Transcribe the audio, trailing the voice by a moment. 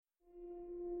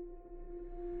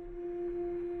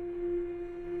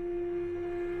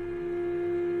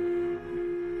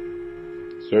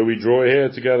So we draw here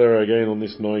together again on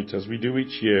this night, as we do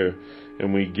each year,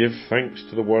 and we give thanks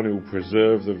to the one who will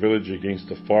preserve the village against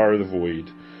the fire of the void.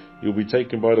 You'll be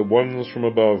taken by the ones from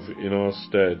above in our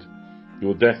stead.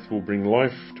 Your death will bring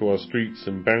life to our streets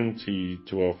and bounty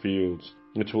to our fields.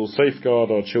 It will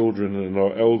safeguard our children and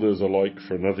our elders alike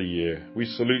for another year. We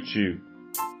salute you.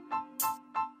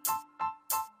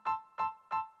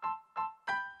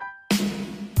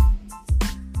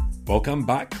 Welcome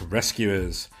back,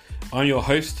 Rescuers. I'm your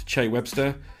host, Che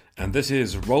Webster, and this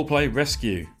is Roleplay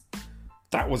Rescue.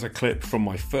 That was a clip from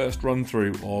my first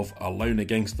run-through of Alone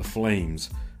Against the Flames,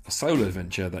 a solo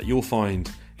adventure that you'll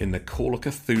find in the Call of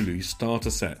Cthulhu starter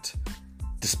set.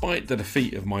 Despite the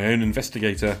defeat of my own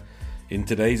investigator, in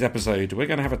today's episode we're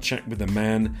going to have a chat with the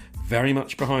man very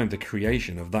much behind the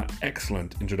creation of that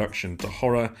excellent introduction to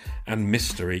horror and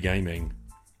mystery gaming.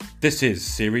 This is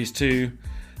Series 2,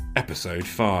 Episode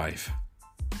 5.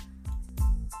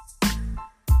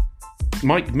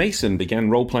 Mike Mason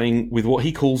began role-playing with what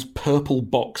he calls Purple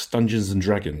Box Dungeons &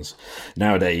 Dragons.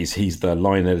 Nowadays, he's the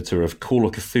line editor of Call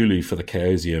of Cthulhu for the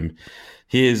Chaosium.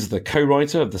 He is the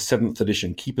co-writer of the 7th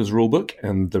edition Keeper's Rulebook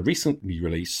and the recently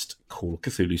released Call of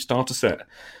Cthulhu starter set.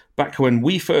 Back when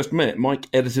we first met, Mike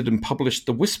edited and published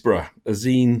The Whisperer, a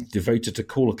zine devoted to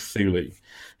Call of Cthulhu.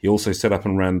 He also set up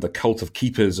and ran the Cult of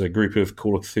Keepers, a group of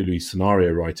Call of Cthulhu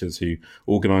scenario writers who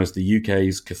organised the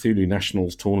UK's Cthulhu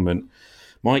Nationals tournament.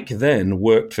 Mike then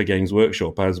worked for Games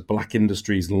Workshop as Black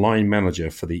Industries line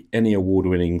manager for the Emmy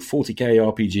Award-winning 40k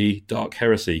RPG Dark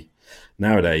Heresy.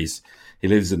 Nowadays, he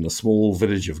lives in the small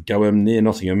village of Goham near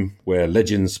Nottingham, where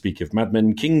legends speak of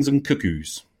madmen, kings and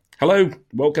cuckoos. Hello,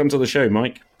 welcome to the show,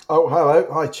 Mike. Oh, hello.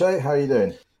 Hi, Che. How are you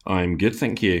doing? I'm good,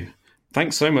 thank you.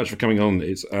 Thanks so much for coming on.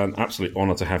 It's an absolute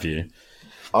honour to have you.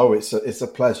 Oh, it's a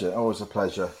pleasure. Always a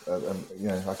pleasure.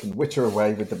 I can witter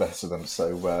away with the best of them.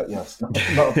 So, yes, not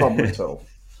a problem at all.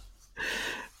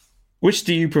 Which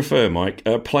do you prefer, Mike?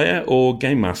 Player or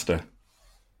game master?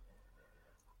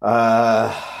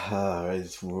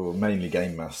 It's mainly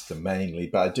game master,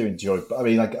 but I do enjoy. I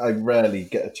mean, I rarely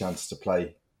get a chance to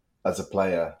play as a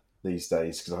player these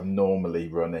days because I'm normally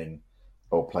running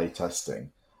or play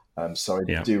testing. So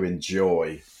I do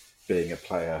enjoy being a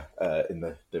player in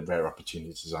the rare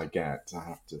opportunities I get. I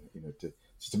have to,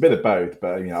 just a bit of both.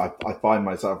 But I find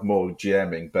myself more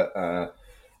GMing, but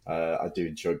I do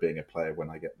enjoy being a player when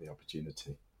I get the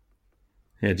opportunity.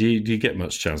 Yeah, do you get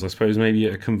much chance? I suppose maybe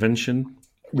at a convention.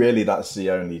 Really, that's the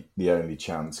only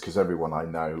chance because everyone I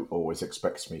know always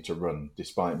expects me to run,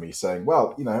 despite me saying,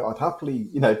 "Well, I'd happily,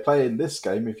 play in this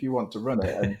game if you want to run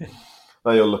it." And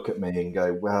they all look at me and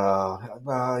go, "Well,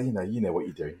 you know what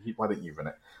you're doing. Why don't you run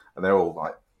it?" And they're all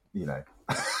like,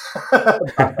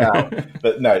 back out.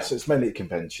 But no, so it's mainly at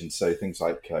conventions. So things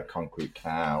like Concrete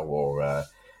Cow or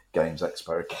Games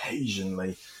Expo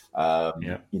occasionally. There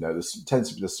tends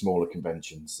to be the smaller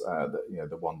conventions that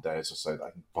the one days or so that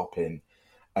I can pop in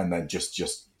and then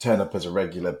just turn up as a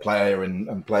regular player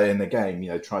and play in the game.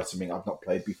 Try something I've not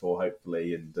played before,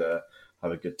 hopefully, and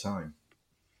have a good time.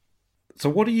 So,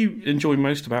 what do you enjoy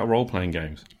most about role-playing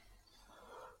games?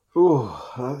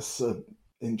 Oh, that's an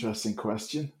interesting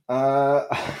question. What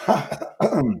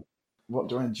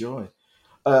do I enjoy?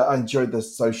 I enjoy the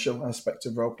social aspect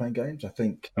of role-playing games. I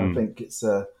think it's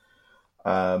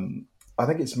I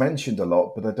think it's mentioned a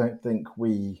lot, but I don't think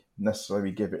we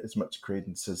necessarily give it as much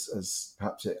credence as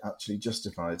perhaps it actually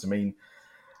justifies. I mean,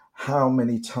 how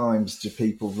many times do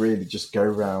people really just go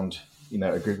around,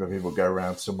 a group of people go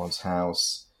around someone's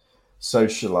house,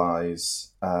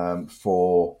 socialize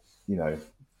for,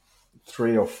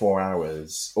 3 or 4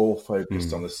 hours, all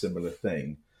focused on a similar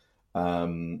thing,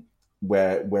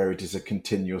 where it is a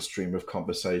continual stream of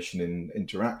conversation and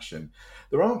interaction.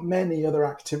 There aren't many other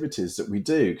activities that we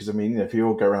do because, if you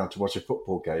all go around to watch a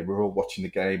football game, we're all watching the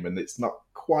game and it's not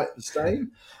quite the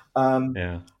same.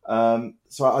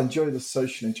 So I enjoy the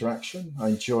social interaction. I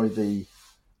enjoy the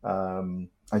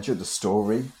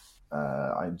story.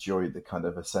 I enjoy the kind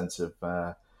of a sense of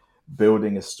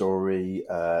building a story,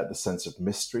 the sense of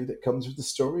mystery that comes with the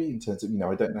story in terms of,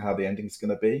 I don't know how the ending is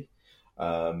going to be.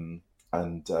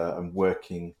 And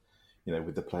working,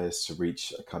 with the players to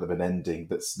reach a kind of an ending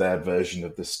that's their version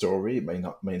of the story. It may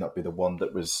not be the one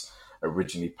that was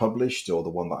originally published or the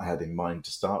one that I had in mind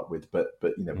to start with, but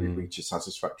we reach a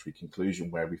satisfactory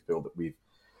conclusion where we feel that we've,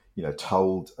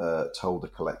 told a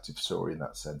collective story in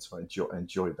that sense. So I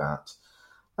enjoy that.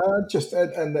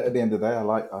 And at the end of the day, I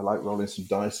like rolling some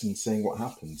dice and seeing what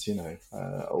happens.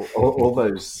 All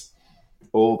those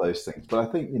things. But I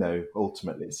think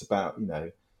ultimately it's about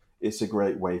it's a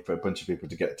great way for a bunch of people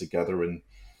to get together and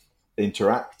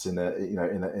interact in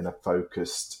a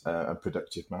focused and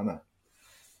productive manner.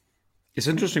 It's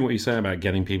interesting what you say about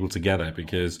getting people together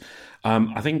because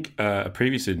I think a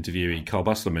previous interviewee, Carl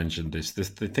Bustler, mentioned this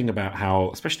the thing about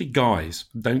how, especially guys,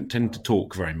 don't tend to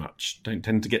talk very much, don't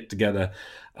tend to get together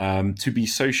to be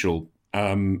social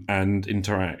and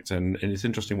interact. And it's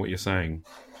interesting what you're saying.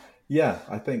 Yeah,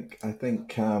 I think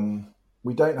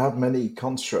we don't have many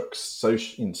constructs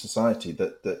in society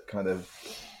that kind of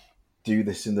do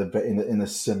this in a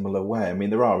similar way. I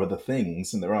mean, there are other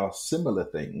things and there are similar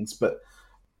things, but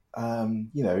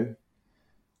you know,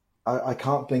 I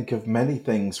can't think of many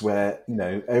things where, you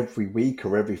know, every week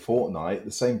or every fortnight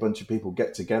the same bunch of people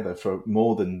get together for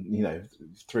more than, you know,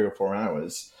 3 or 4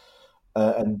 hours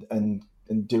and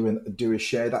do a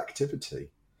shared activity.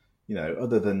 You know,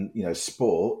 other than, you know,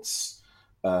 sports.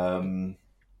 I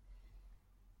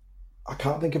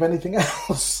can't think of anything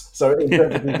else. So in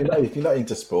terms of, you know, if you're not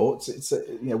into sports, it's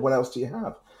you know, what else do you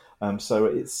have? So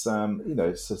it's you know,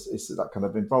 it's that kind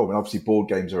of involvement. Obviously, board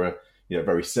games are a, you know,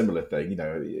 very similar thing. You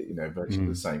know, virtually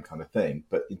the same kind of thing.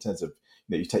 But in terms of,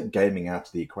 you know, you take gaming out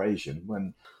of the equation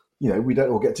when, you know, we don't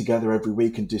all get together every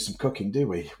week and do some cooking, do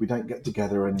we? We don't get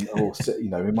together and all sit. You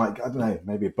know, we might, I don't know,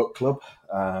 maybe a book club,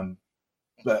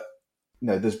 but you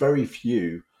know, there's very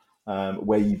few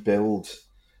where you build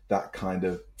that kind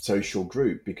of social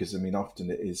group, because I mean, often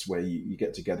it is where you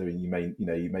get together and you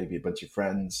may be a bunch of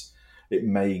friends. It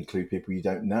may include people you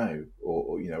don't know,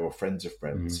 or you know, or friends of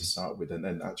friends to start with, and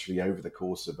then actually over the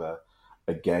course of a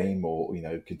game or, you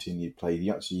know, continued play,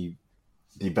 you actually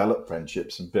develop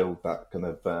friendships and build that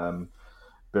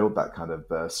kind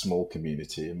of small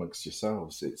community amongst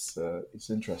yourselves. It's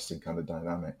interesting kind of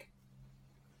dynamic.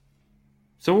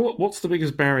 So what's the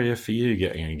biggest barrier for you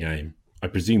getting a game? I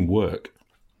presume work.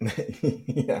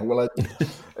 Yeah, well,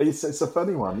 it's a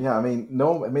funny one. Yeah, I mean,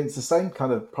 it's the same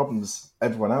kind of problems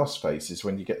everyone else faces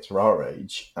when you get to our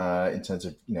age, in terms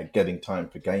of, you know, getting time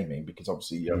for gaming, because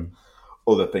obviously you have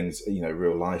other things, you know,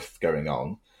 real life going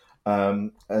on,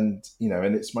 and you know,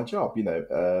 and it's my job, you know,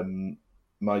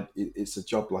 it's a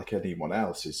job like anyone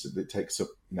else. It takes up,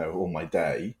 you know, all my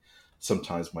day,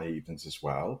 sometimes my evenings as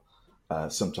well,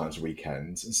 sometimes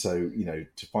weekends, and so, you know,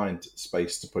 to find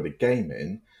space to put a game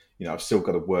in, you know, I've still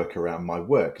got to work around my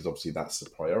work because obviously that's the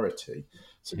priority.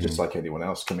 So just like anyone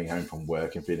else coming home from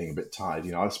work and feeling a bit tired,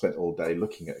 you know, I've spent all day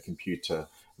looking at a computer,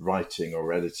 writing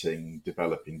or editing,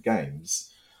 developing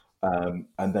games, and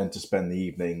then to spend the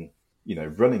evening, you know,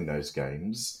 running those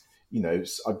games. You know,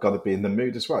 I've got to be in the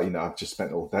mood as well. You know, I've just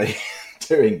spent all day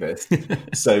doing this,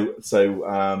 so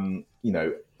you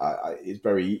know, it's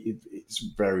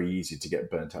very easy to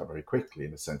get burnt out very quickly,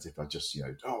 in a sense, if I just, you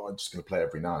know, I'm just going to play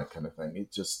every night kind of thing.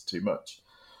 It's just too much.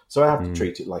 So I have to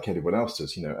treat it like anyone else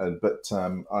does, you know. But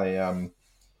I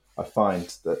find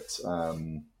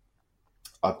that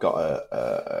I've got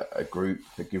a group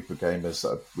of gamers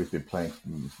that we've been playing for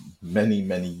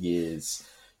many years.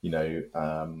 You know,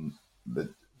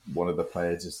 one of the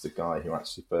players is the guy who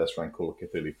actually first ran Call of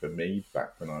Cthulhu for me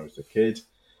back when I was a kid.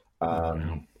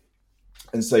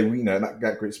 And so, you know,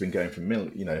 that group's been going for a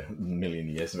million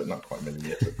years, but not quite a million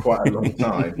years, but quite a long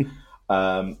time.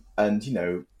 And, you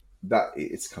know, that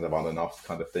it's kind of on and off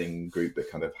kind of thing, group that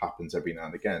kind of happens every now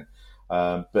and again.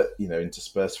 But, you know,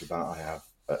 interspersed with that, I have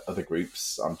other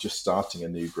groups. I'm just starting a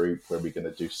new group where we're going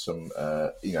to do some,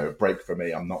 you know, a break for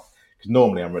me. Because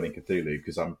normally I'm running Cthulhu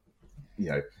because I'm, you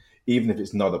know, even if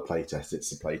it's not a playtest,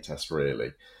 it's a playtest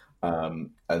really.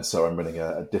 And so I'm running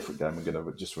a different game. I'm going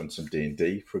to just run some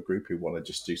D&D for a group who want to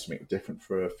just do something different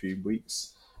for a few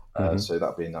weeks. So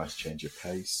that'd be a nice change of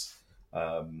pace.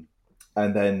 And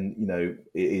then, you know,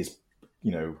 it is,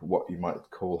 you know, what you might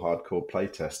call hardcore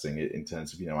playtesting in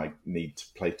terms of, you know, I need to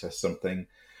playtest something.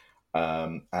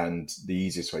 And the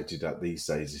easiest way to do that these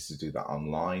days is to do that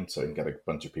online. So I can get a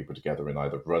bunch of people together and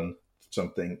either run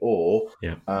something, or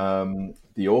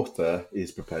the author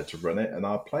is prepared to run it and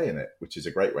I'll play in it, which is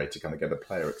a great way to kind of get a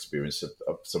player experience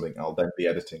of something I'll then be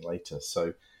editing later.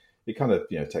 So it kind of,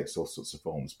 you know, takes all sorts of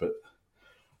forms, but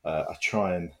I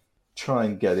try and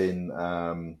get in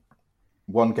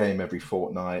one game every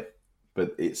fortnight,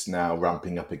 but it's now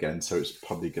ramping up again, so it's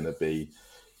probably going to be,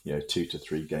 you know, 2 to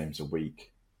 3 games a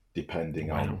week, depending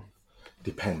on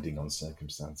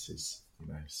circumstances, you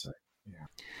know. So yeah.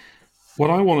 What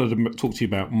I wanted to talk to you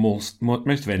about most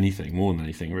of anything, more than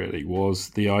anything really, was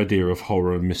the idea of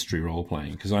horror and mystery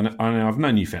role-playing. Because I've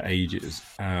known you for ages,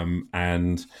 and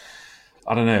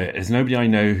I don't know, there's nobody I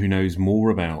know who knows more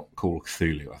about Call of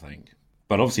Cthulhu, I think.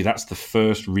 But obviously that's the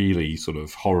first really sort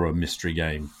of horror mystery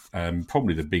game,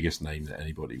 probably the biggest name that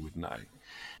anybody would know.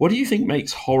 What do you think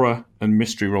makes horror and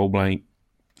mystery role-playing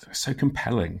so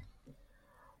compelling?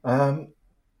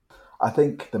 I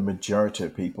think the majority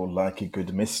of people like a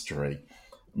good mystery.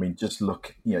 I mean, just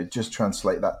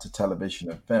translate that to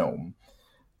television and film,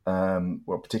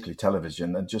 well, particularly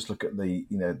television, and just look at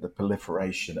the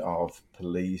proliferation of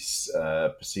police,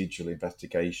 procedural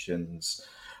investigations,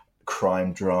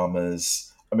 crime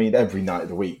dramas. I mean, every night of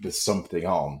the week there's something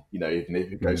on, even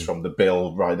if it goes from The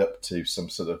Bill right up to some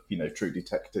sort of, True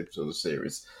Detective sort of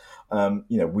series.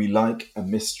 We like a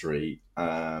mystery,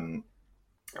 and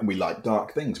we like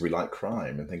dark things. We like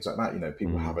crime and things like that.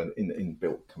 People have an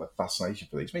inbuilt kind of fascination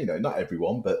for these. Not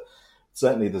everyone, but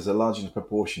certainly there's a large enough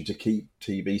proportion to keep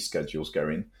TV schedules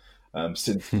going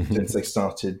since they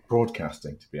started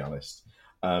broadcasting, to be honest.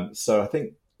 So I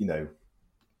think,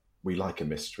 we like a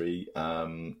mystery.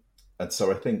 And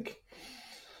so I think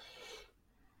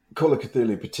Call of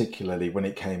Cthulhu, particularly when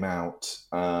it came out,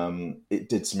 it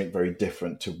did something very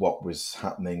different to what was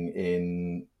happening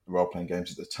in role-playing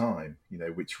games at the time,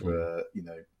 which were,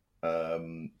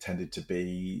 tended to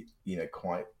be,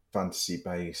 quite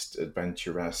fantasy-based,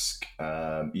 adventure-esque,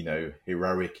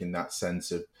 heroic in the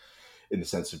sense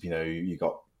of, you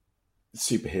got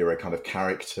superhero kind of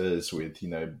characters with,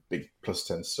 big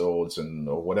 +10 swords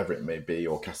or whatever it may be,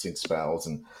 or casting spells.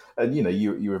 And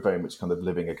you were very much kind of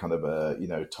living a kind of a,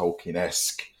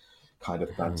 Tolkien-esque kind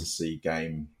of fantasy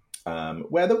game,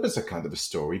 where there was a kind of a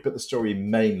story, but the story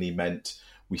mainly meant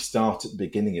we start at the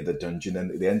beginning of the dungeon,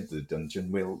 and at the end of the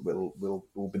dungeon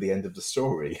will be the end of the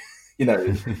story.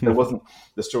 There wasn't,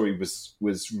 the story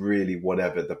was really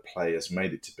whatever the players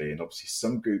made it to be. And obviously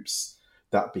some groups,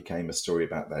 that became a story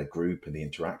about their group and the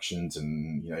interactions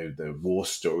and, the war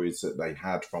stories that they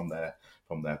had from their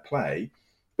play.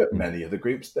 But many of the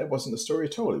groups, there wasn't a story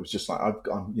at all. It was just like, I've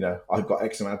got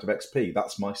X amount of XP.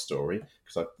 That's my story,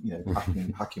 because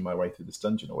I'm hacking my way through this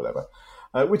dungeon or whatever,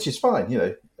 which is fine.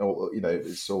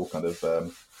 It's all kind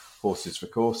of horses for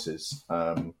courses.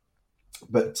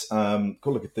 But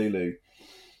Call of Cthulhu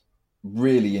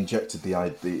really injected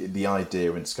the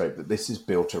idea and scope that this is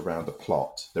built around a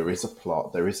plot. There is a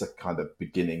plot. There is a kind of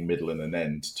beginning, middle, and an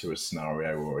end to a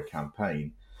scenario or a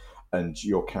campaign, and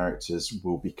your characters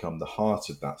will become the heart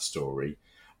of that story,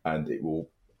 and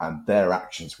their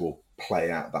actions will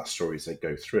play out that story as they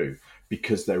go through,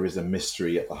 because there is a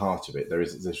mystery at the heart of it.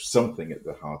 There's something at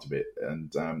the heart of it,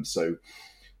 and so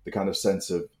the kind of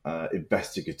sense of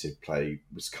investigative play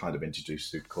was kind of introduced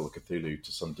through Call of Cthulhu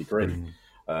to some degree.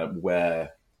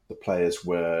 Where the players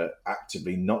were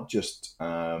actively not just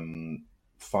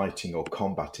fighting or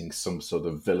combating some sort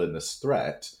of villainous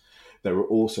threat, they were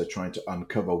also trying to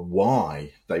uncover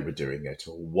why they were doing it,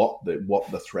 or what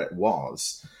the threat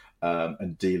was,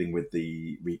 and dealing with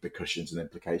the repercussions and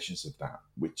implications of that,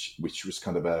 which was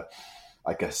kind of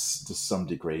I guess to some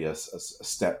degree a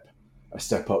step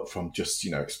up from just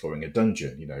exploring a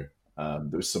dungeon.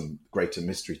 There was some greater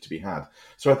mystery to be had.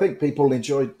 So I think people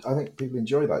enjoy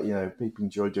that. People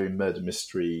enjoy doing murder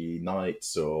mystery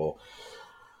nights or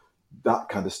that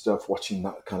kind of stuff, watching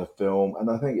that kind of film. And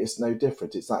I think it's no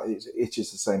different. It's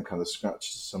just the same kind of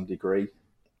scratch to some degree.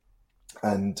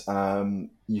 And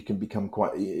you can become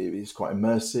it's quite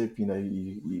immersive.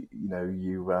 You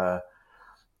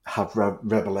have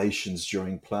revelations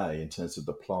during play in terms of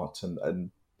the plot,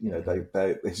 and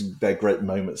they're great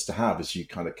moments to have as you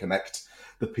kind of connect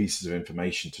the pieces of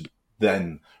information to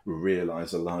then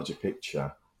realize a larger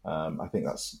picture. I think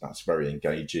that's very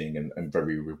engaging and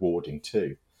very rewarding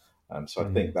too. So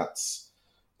I think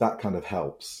that kind of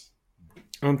helps.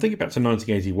 I'm thinking back to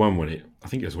 1981 I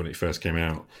think it was when it first came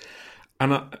out,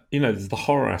 and there's the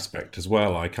horror aspect as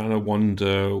well. I kind of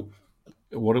wonder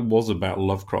what it was about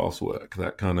Lovecraft's work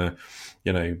that kind of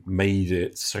made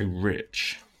it so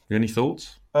rich. Any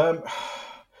thoughts?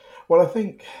 Well, I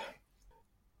think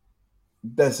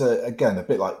there's a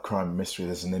bit like crime and mystery.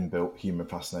 There's an inbuilt human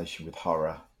fascination with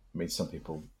horror. I mean, some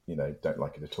people, don't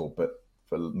like it at all, but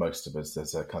for most of us,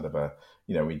 there's a kind of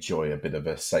enjoy a bit of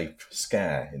a safe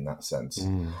scare in that sense.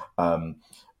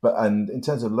 And in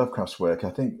terms of Lovecraft's work, I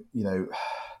think,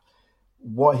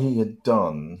 what he had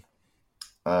done,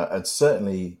 and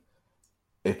certainly,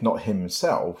 if not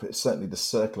himself, it's certainly the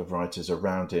circle of writers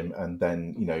around him, and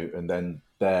then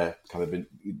their kind of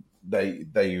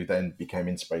they then became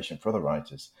inspiration for other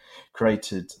writers,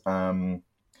 created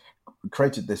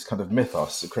this kind of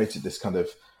mythos, created this kind of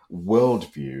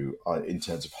worldview in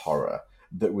terms of horror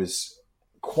that was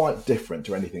quite different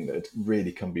to anything that had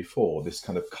really come before. This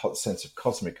kind of sense of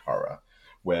cosmic horror,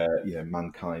 where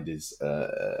mankind is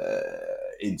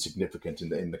insignificant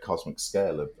in the cosmic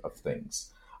scale of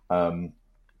things.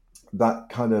 That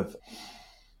kind of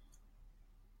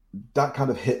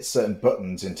hits certain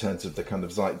buttons in terms of the kind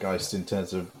of zeitgeist, in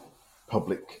terms of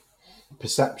public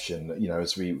perception.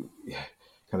 As we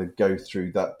kind of go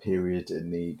through that period in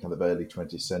the kind of early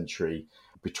 20th century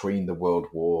between the world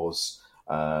wars,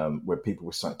 where people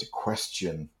were starting to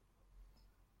question,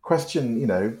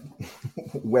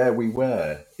 where we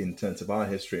were in terms of our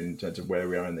history, in terms of where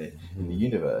we are in the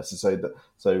universe. And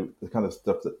so the kind of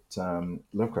stuff that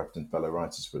Lovecraft and fellow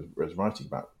writers was writing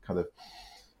about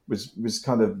was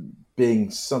kind of being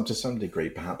to some degree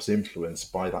perhaps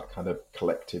influenced by that kind of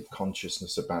collective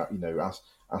consciousness about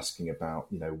asking about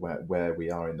where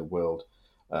we are in the world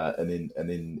and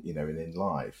in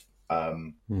life.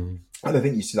 And I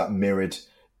think you see that mirrored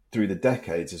through the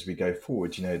decades as we go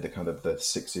forward. The kind of the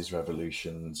 60s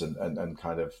revolutions and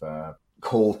kind of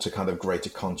call to kind of greater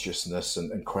consciousness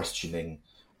and questioning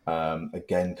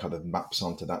again kind of maps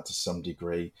onto that to some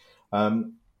degree.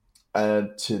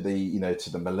 To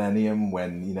the millennium,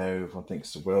 when everyone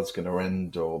thinks the world's going to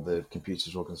end or the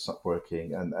computers are all going to stop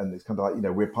working, and it's kind of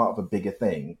like we're part of a bigger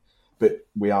thing, but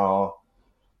we are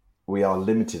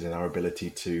limited in our ability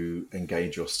to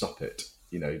engage or stop it.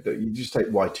 You just take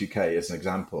Y2K as an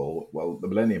example. Well, the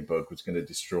Millennium Bug was going to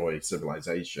destroy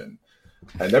civilization,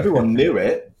 and everyone knew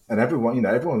it, and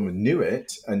everyone knew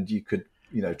it, and you could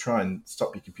try and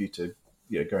stop your computer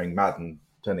going mad and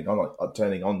turning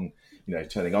on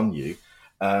you.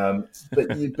 But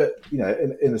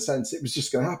in a sense, it was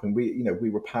just going to happen. We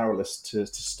were powerless to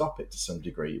stop it to some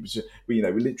degree. It was just, we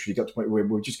literally got to the point where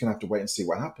we're just going to have to wait and see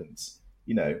what happens.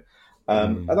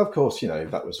 And of course,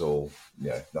 that was all.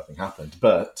 Nothing happened.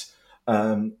 But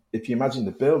if you imagine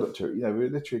the build up to it, we're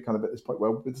literally kind of at this point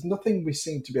where there's nothing we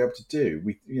seem to be able to do.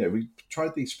 We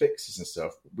tried these fixes and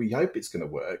stuff. We hope it's going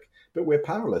to work, but we're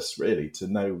powerless really to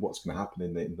know what's going to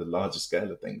happen in the larger scale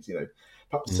of things.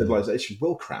 Perhaps civilization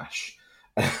will crash,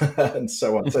 and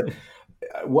so on. So,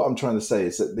 what I'm trying to say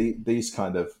is that these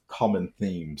kind of common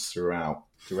themes throughout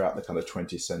the kind of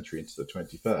 20th century into the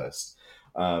 21st,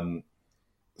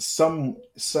 some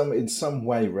in some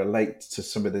way relate to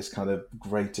some of this kind of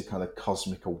greater kind of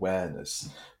cosmic awareness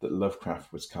that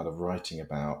Lovecraft was kind of writing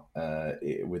about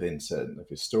within certain of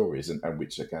his stories, and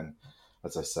which again,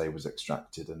 as I say, was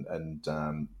extracted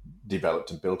and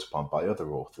developed and built upon by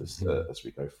other authors as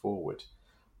we go forward.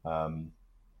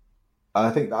 I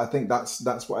think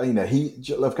that's what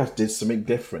Lovecraft did something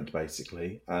different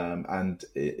basically, and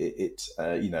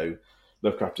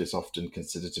Lovecraft is often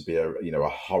considered to be a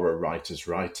horror writer's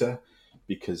writer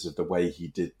because of the way he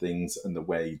did things and the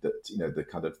way that the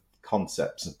kind of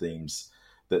concepts and themes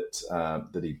that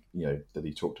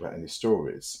he talked about in his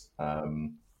stories.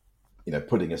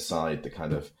 Putting aside the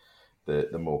kind of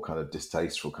the more kind of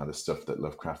distasteful kind of stuff that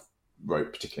Lovecraft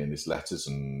wrote, particularly in his letters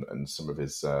and some of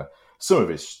his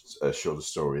shorter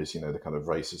stories, the kind of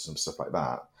racism stuff like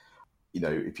that.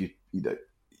 If you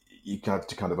have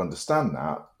to kind of understand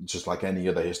that, just like any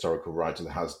other historical writer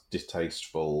that has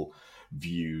distasteful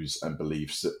views and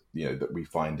beliefs that we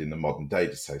find in the modern day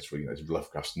distasteful.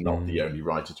 Lovecraft's not the only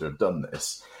writer to have done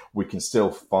this. We can still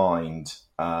find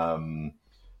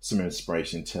some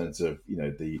inspiration in terms of in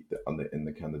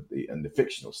the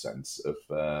fictional sense of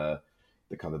the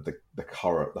kind of the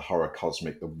horror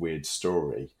cosmic, the weird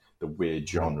story, the weird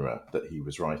genre that he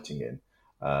was writing in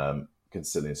can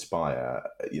still inspire.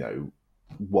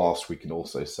 Whilst we can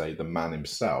also say the man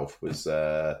himself was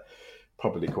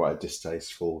probably quite a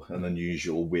distasteful and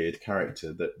unusual, weird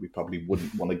character that we probably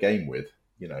wouldn't want to game with.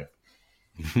 Yeah.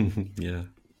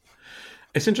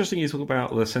 It's interesting you talk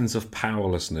about the sense of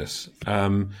powerlessness.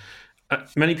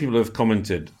 Many people have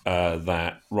commented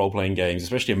that role-playing games,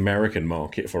 especially American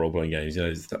market for role-playing games,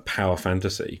 is that power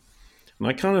fantasy. And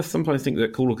I kind of sometimes think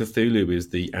that Call of Cthulhu is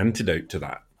the antidote to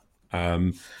that.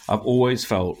 I've always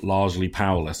felt largely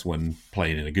powerless when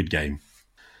playing in a good game.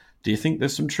 Do you think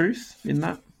there's some truth in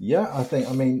that? Yeah, I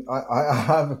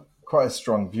have quite a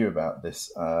strong view about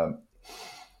this.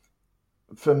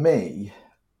 For me,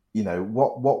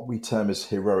 what we term as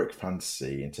heroic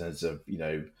fantasy in terms of,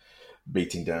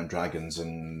 beating down dragons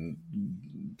and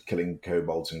killing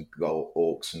kobolds and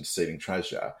orcs and stealing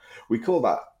treasure,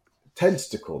 tends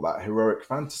to call that heroic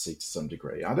fantasy to some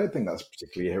degree. I don't think that's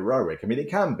particularly heroic. It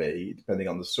can be, depending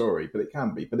on the story, but it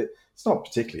can be. But it's not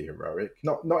particularly heroic.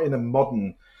 Not in a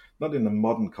modern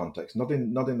context. Not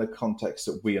in the context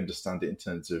that we understand it in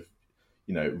terms of,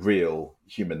 real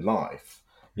human life.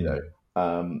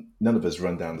 None of us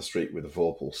run down the street with a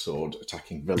Vorpal sword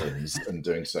attacking villains and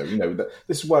doing so.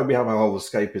 This is why we have a whole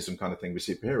escapism kind of thing with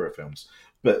superhero films.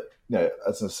 But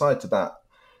as an aside to that,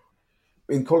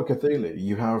 in Call of Cthulhu,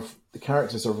 you have the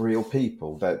characters are real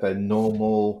people. They're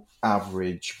normal,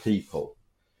 average people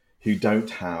who don't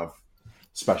have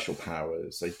special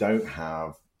powers. They don't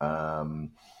have,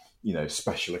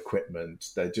 special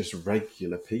equipment. They're just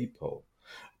regular people.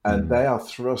 and they are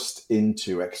thrust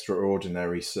into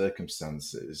extraordinary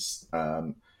circumstances,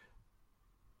 and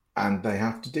they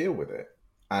have to deal with it.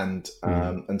 And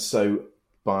so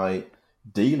by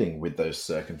dealing with those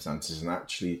circumstances and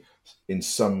actually in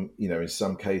some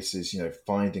cases,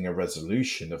 finding a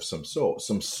resolution of some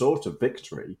sort of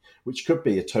victory, which could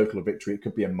be a total victory, it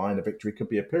could be a minor victory, it could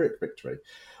be a Pyrrhic victory.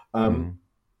 What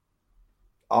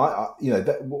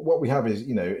we have is,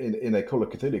 in a Call of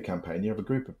Cthulhu campaign, you have a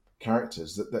group of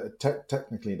characters that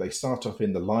technically they start off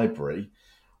in the library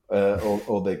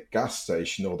or the gas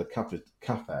station or the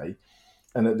cafe,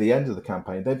 and at the end of the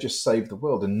campaign, they've just saved the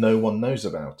world and no one knows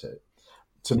about it.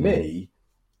 To me,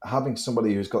 having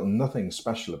somebody who's got nothing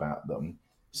special about them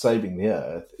saving the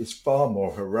Earth is far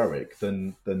more heroic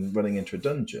than running into a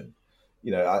dungeon.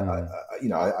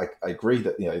 I agree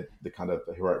that the kind of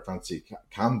heroic fantasy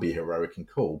can be heroic and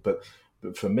cool, but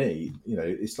for me,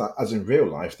 it's like, as in real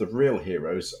life, the real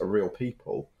heroes are real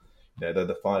people. They're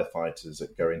the firefighters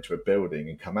that go into a building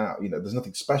and come out. There's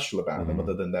nothing special about them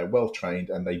other than they're well trained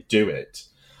and they do it.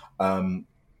 And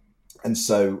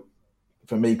so,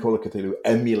 for me, Call of Cthulhu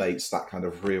emulates that kind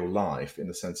of real life in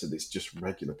the sense that it's just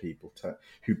regular people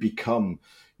who become,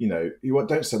 who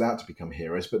don't set out to become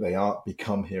heroes, but they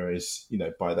become heroes,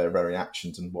 by their very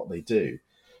actions and what they do.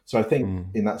 So I think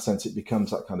in that sense, it becomes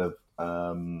that kind of,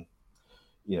 a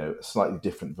slightly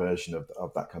different version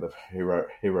of that kind of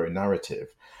hero narrative.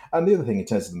 And the other thing, in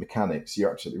terms of the mechanics,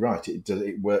 you're absolutely right.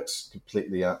 It works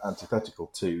completely antithetical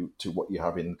to what you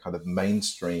have in kind of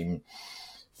mainstream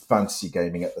fantasy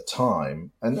gaming at the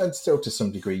time, and still to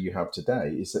some degree you have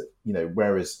today, is that,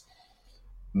 whereas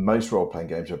most role-playing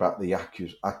games are about the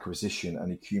acquisition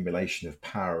and accumulation of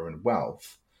power and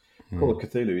wealth, Call of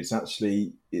Cthulhu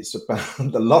it's about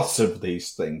the loss of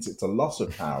these things. It's a loss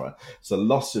of power. It's a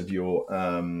loss of your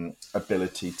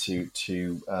ability to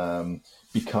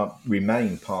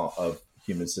remain part of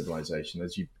human civilization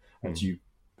as you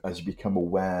become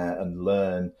aware and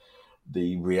learn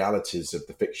the realities of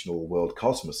the fictional world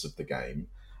cosmos of the game.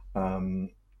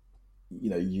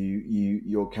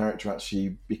 Your character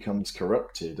actually becomes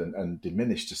corrupted and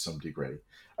diminished to some degree.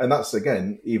 And that's,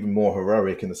 again, even more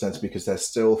heroic in the sense because they're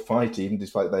still fighting, even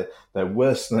despite they're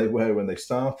worse than they were when they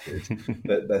started,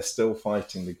 they're still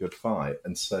fighting the good fight.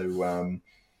 And so,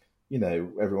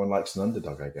 everyone likes an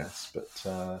underdog, I guess. But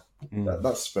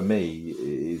that's, for me,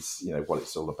 is, what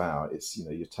it's all about. It's,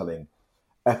 you're telling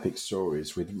epic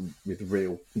stories with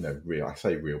real, I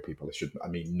say real people, I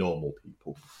mean normal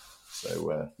people.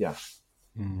 So, yeah.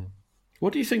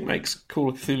 What do you think makes Call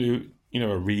of Cthulhu,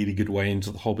 a really good way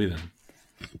into the hobby then?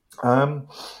 I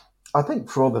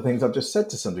think for all the things I've just said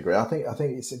to some degree, I think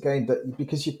it's a game that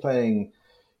because you're playing,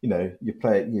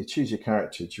 you choose your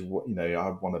character. I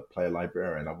want to play a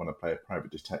librarian. I want to play a private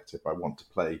detective. I want to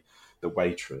play the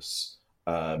waitress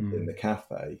in the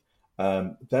cafe.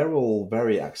 They're all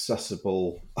very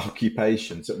accessible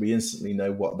occupations that we instantly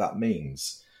know what that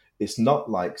means. It's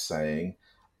not like saying,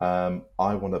 I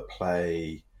want to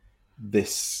play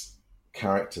this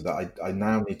character that I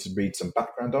now need to read some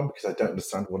background on because I don't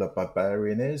understand what a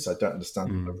barbarian is. I don't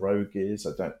understand what a rogue is.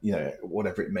 I don't,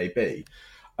 whatever it may be.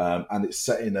 And it's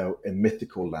set in a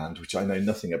mythical land, which I know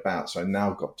nothing about. So I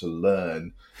now got to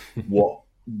learn what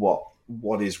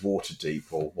is Waterdeep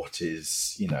or what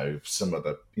is, some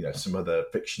other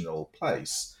fictional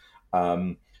place.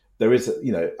 There is,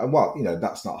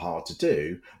 that's not hard to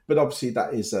do, but obviously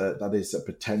that is a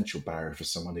potential barrier for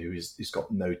someone who's got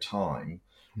no time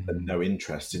and no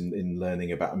interest in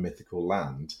learning about a mythical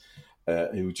land,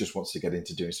 who just wants to get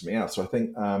into doing something else. So I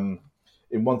think,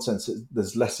 in one sense,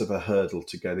 there's less of a hurdle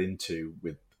to get into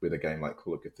with a game like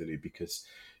Call of Cthulhu because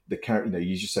the character,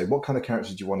 you just say, what kind of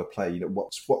characters do you want to play?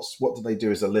 What do they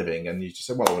do as a living? And you just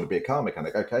say, well, I want to be a car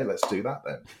mechanic. Okay, let's do that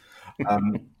then.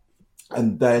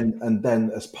 And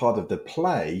then as part of the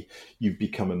play, you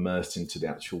become immersed into the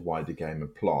actual wider game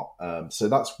and plot. So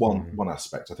that's one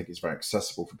aspect. I think it's very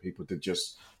accessible for people to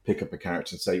just pick up a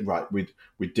character and say, right, we're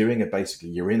doing it basically,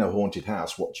 you're in a haunted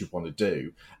house, what do you want to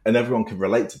do? And everyone can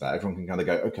relate to that. Everyone can kind of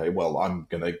go, okay, well, I'm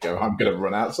going to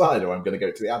run outside or I'm going to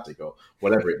go to the attic or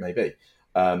whatever it may be.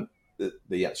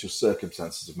 The actual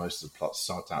circumstances of most of the plots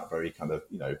start out very kind of,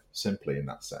 simply in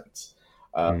that sense.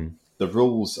 The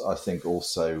rules, I think,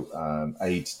 also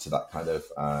aid to that kind of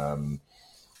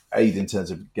aid in terms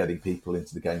of getting people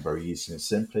into the game very easily and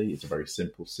simply. It's a very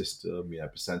simple system,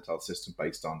 percentile system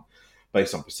based on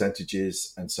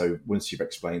percentages. And so once you've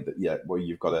explained that,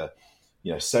 you've got a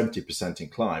 70% in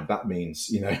climb, that means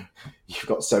you've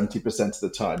got 70% of the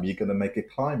time you're going to make a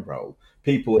climb roll.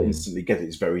 People instantly get it.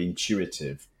 It's very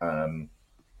intuitive, and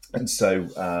so.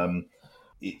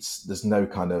 there's no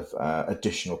kind of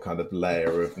additional kind of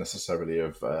layer of necessarily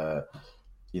of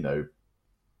you know,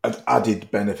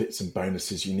 added benefits and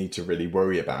bonuses you need to really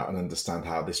worry about and understand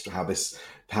how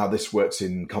this works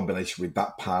in combination with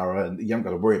that power, and you haven't got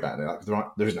to worry about it. Like,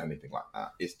 there isn't anything like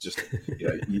that. It's just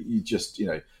you just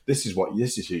this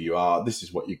is who you are. This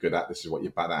is what you're good at. This is what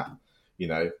you're bad at.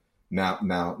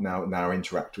 Now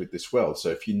interact with this world. So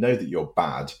if you know that you're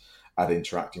bad at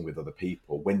interacting with other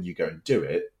people, when you go and do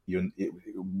it, it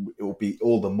will be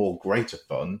all the more greater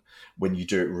fun when you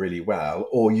do it really well,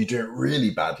 or you do it really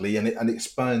badly, and it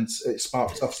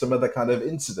sparks off some other kind of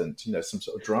incident, some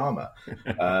sort of drama.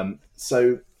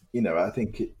 So I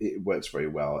think it works very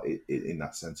well in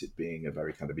that sense. It being a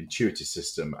very kind of intuitive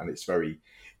system, and it's very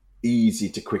easy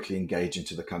to quickly engage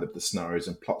into the kind of the scenarios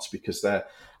and plots, because they're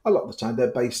a lot of the time they're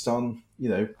based on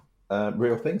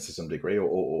real things to some degree,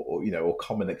 or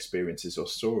common experiences or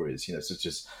stories, such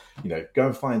as go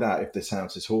and find out if this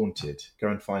house is haunted, go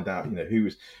and find out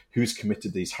who's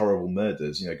committed these horrible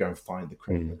murders, go and find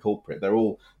the culprit.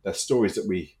 They're stories that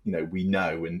we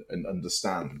know and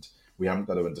understand. We haven't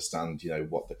got to understand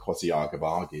what the quasi-arg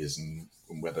is and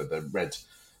whether the red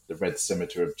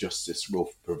scimitar of justice will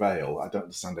prevail. I don't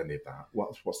understand any of that.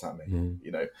 What's that mean?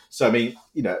 So I mean,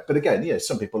 but again,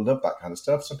 some people love that kind of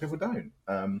stuff, some people don't.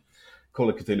 Call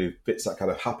of Cthulhu fits that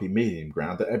kind of happy medium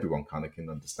ground that everyone kind of can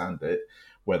understand it,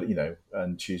 whether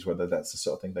and choose whether that's the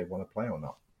sort of thing they want to play or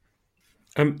not.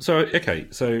 So I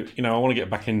want to get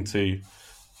back into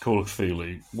Call of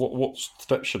Cthulhu. What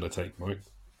steps should I take, Mike?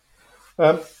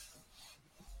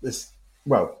 There's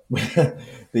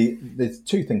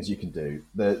two things you can do.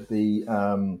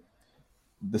 The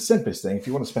simplest thing, if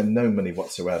you want to spend no money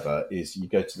whatsoever, is you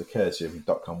go to the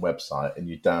chaosium.com website and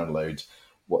you download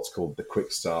what's called the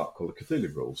Quick Start Call of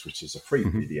Cthulhu rules, which is a free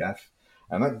PDF,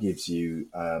 and that gives you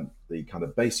the kind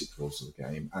of basic rules of the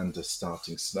game and a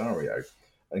starting scenario,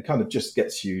 and kind of just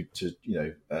gets you to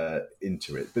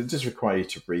into it. But it does require you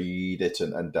to read it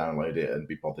and download it and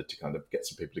be bothered to kind of get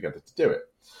some people together to do it.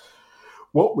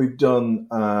 What we've done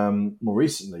more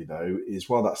recently, though, is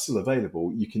while that's still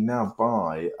available, you can now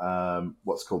buy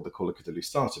what's called the Call of Cthulhu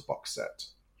Starter Box Set.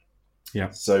 Yeah.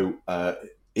 So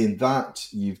in that,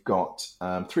 you've got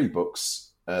 3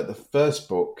 books. The first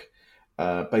book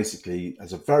basically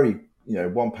has a very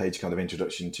one-page kind of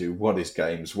introduction to what is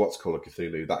games, what's Call of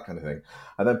Cthulhu, that kind of thing.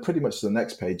 And then pretty much the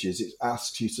next page is it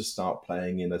asks you to start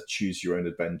playing in a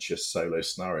choose-your-own-adventure solo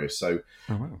scenario. So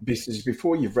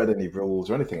before you've read any rules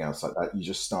or anything else like that, you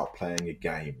just start playing a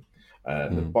game.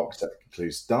 The box set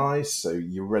includes dice, so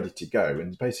you're ready to go.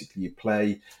 And basically you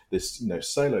play this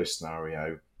solo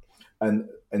scenario. And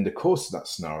in the course of that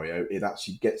scenario, it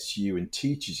actually gets you and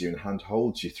teaches you and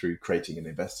handholds you through creating an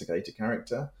investigator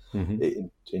character. It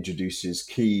introduces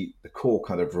the core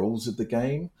kind of rules of the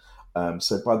game.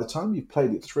 So by the time you've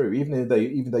played it through, even though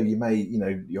you may,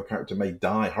 your character may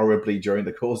die horribly during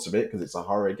the course of it because it's a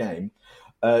horror game,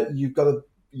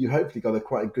 you hopefully got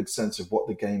quite a good sense of what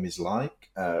the game is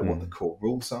like, what the core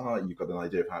rules are. You've got an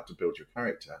idea of how to build your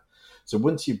character. So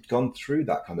once you've gone through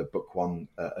that kind of book 1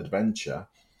 adventure,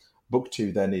 book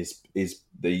 2 then is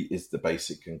the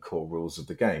basic and core rules of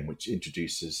the game, which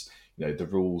introduces the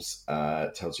rules,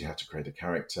 tells you how to create a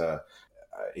character,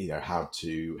 how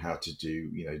to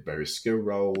do various skill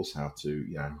rolls, how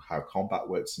combat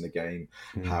works in the game,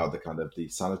 how the kind of the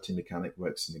sanity mechanic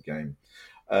works in the game.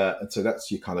 And so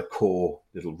that's your kind of core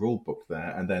little rule book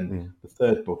there. And then the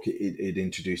third book, it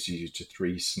introduces you to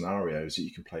 3 scenarios that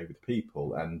you can play with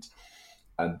people, and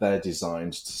they're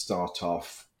designed to start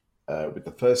off with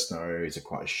the first scenario is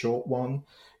quite a short one.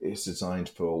 It's designed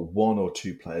for 1 or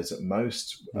 2 players at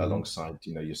most, alongside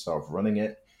yourself running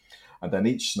it. And then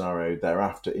each scenario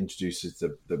thereafter introduces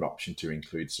the option to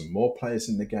include some more players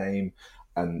in the game,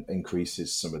 and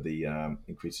increases some of the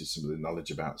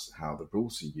knowledge about how the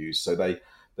rules are used. So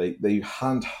they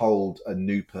handhold a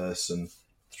new person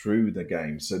through the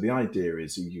game. So the idea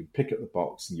is you pick up the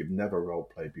box and you've never role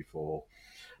played before.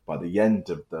 By the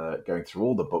end of going through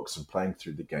all the books and playing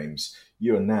through the games,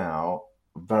 you are now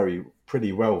very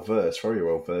well versed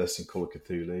in Call of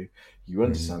Cthulhu. You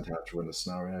understand how to run a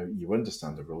scenario. You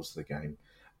understand the rules of the game,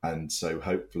 and so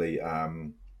hopefully,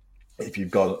 if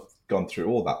you've gone through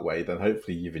all that way, then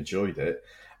hopefully you've enjoyed it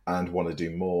and want to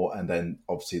do more. And then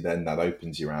obviously, then that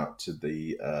opens you out to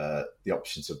the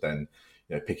options of then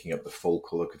picking up the full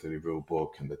Call of Cthulhu rule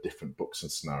book and the different books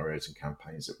and scenarios and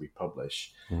campaigns that we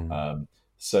publish.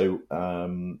 So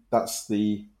that's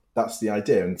the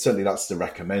idea, and certainly that's the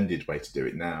recommended way to do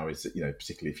it now. Is that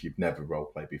particularly if you've never role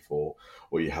played before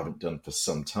or you haven't done for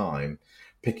some time,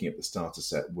 picking up the starter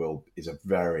set is a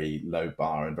very low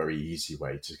bar and very easy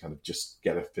way to kind of just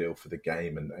get a feel for the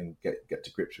game and get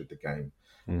to grips with the game.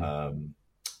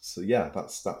 So yeah,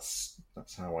 that's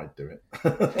how I do it.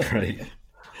 Great.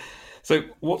 So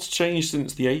what's changed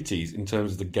since the 80s in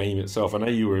terms of the game itself? I know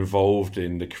you were involved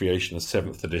in the creation of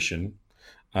 7th edition.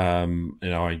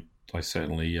 I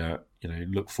certainly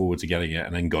look forward to getting it,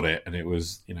 and then got it, and it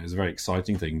was a very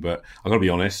exciting thing. But I've got to be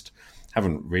honest,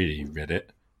 haven't really read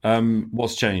it.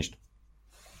 What's changed?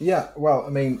 Yeah, well,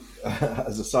 I mean,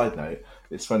 as a side note,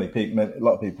 it's funny. A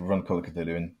lot of people run Call of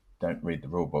Cthulhu and don't read the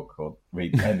rule book or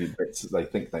read any bits that they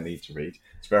think they need to read.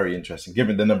 It's very interesting,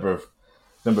 given the number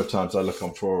of times I look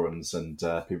on forums and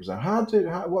people say,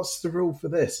 "What's the rule for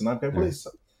this?" And I go, "Well, it's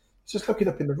just look it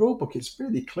up in the rule book. It's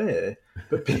really clear."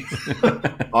 But people,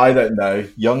 I don't know.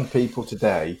 Young people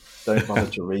today don't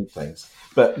bother to read things.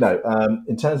 But no,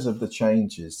 in terms of the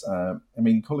changes, I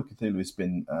mean, Call of Cthulhu has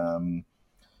been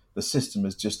the system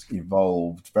has just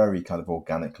evolved very kind of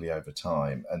organically over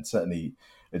time, and certainly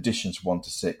editions 1 to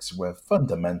 6 were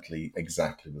fundamentally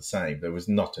exactly the same. There was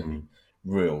not any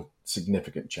real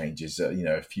significant changes.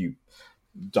 A few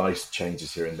dice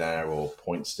changes here and there, or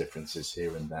points differences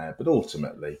here and there, but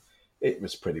ultimately it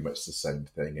was pretty much the same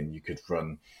thing. And you could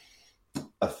run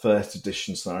a first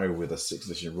edition scenario with a 6th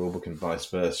edition rulebook and vice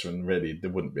versa, and really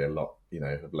there wouldn't be a lot,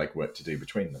 of legwork to do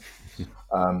between them.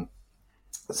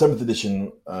 7th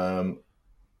edition,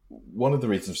 one of the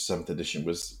reasons for 7th edition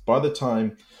was, by the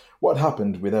time, what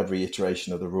happened with every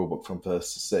iteration of the rulebook from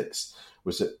 1st to 6th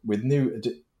was that with new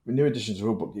editions of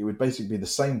the rulebook, it would basically be the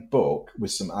same book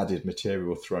with some added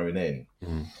material thrown in.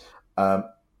 And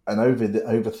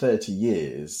over 30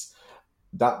 years,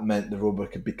 that meant the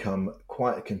rulebook had become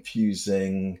quite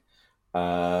confusing.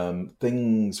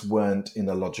 Things weren't in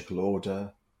a logical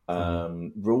order.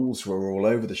 Rules were all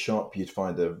over the shop. You'd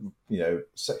find a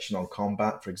section on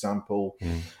combat, for example,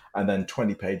 and then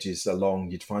 20 pages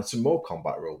along, you'd find some more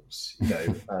combat rules.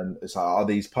 And it's like, are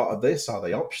these part of this? Are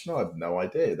they optional? I have no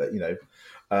idea.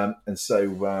 And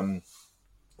so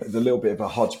it's a little bit of a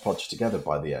hodgepodge together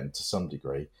by the end to some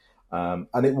degree.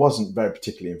 And it wasn't very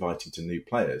particularly inviting to new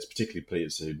players, particularly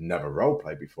players who'd never role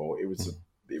played before. It was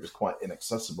quite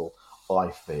inaccessible,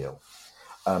 I feel.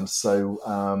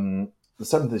 The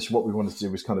 7th edition, what we wanted to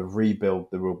do was kind of rebuild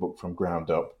the rulebook from ground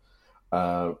up,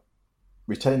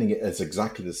 retaining it as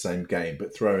exactly the same game,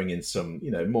 but throwing in some,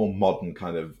 more modern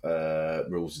kind of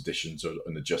rules additions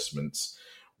and adjustments,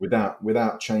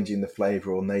 without changing the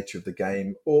flavour or nature of the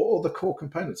game or the core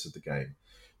components of the game.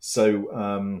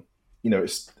 So,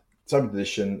 it's 7th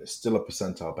edition, still a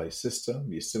percentile-based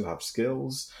system. You still have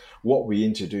skills. What we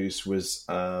introduced was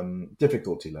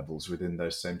difficulty levels within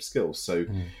those same skills. So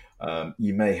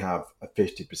you may have a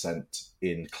 50%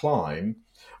 in climb.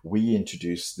 We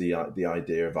introduced the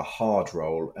idea of a hard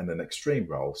roll and an extreme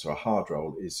roll. So a hard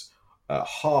roll is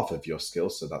half of your skill,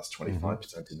 so that's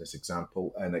 25% in this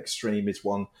example. And extreme is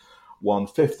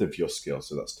 1/5 of your skill,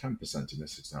 so that's 10% in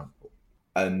this example.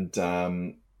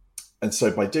 And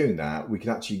so by doing that, we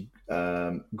can actually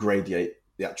gradiate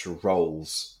the actual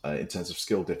rolls in terms of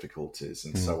skill difficulties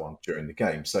and so on during the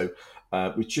game. So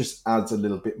which just adds a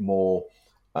little bit more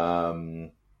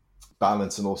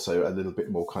balance and also a little bit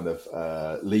more kind of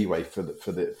leeway for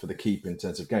the keeper in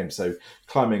terms of game. So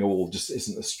climbing a wall just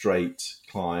isn't a straight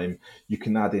climb. You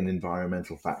can add in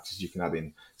environmental factors. You can add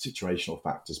in situational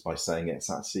factors by saying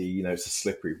it's actually, it's a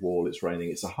slippery wall, it's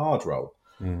raining, it's a hard roll.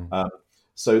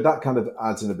 So that kind of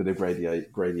adds in a bit of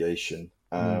gradation.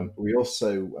 We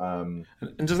also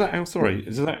and does that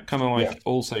kind of like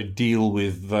also deal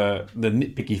with the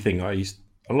nitpicky thing?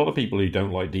 A lot of people who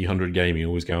don't like D100 gaming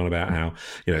always go on about how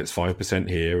it's 5%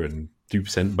 here and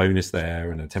 2% bonus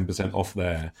there and a 10% off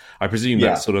there. I presume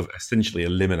that's sort of essentially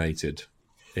eliminated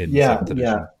in 7th edition.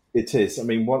 Yeah, it is. I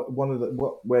mean,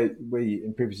 where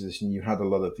in previous edition you had a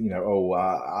lot of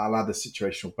I'll add a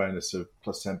situational bonus of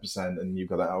plus 10%, and you've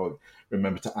got to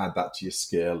remember to add that to your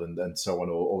skill and so on,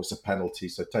 or it's a penalty,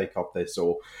 so take off this,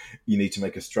 or you need to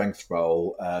make a strength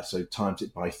roll, so times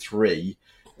it by 3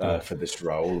 for this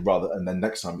roll, and then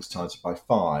next time it's times it by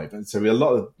 5, and so a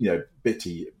lot of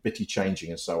bitty changing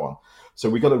and so on. So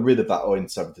we got rid of that in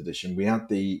 7th edition. We had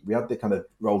the kind of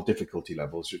roll difficulty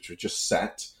levels, which were just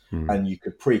set. And you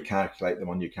could pre-calculate them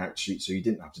on your character sheet, so you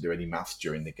didn't have to do any maths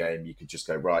during the game. You could just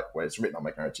go, right, well, it's written on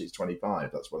my character sheet, it's 25.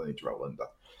 That's what I need to roll under.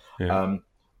 Yeah.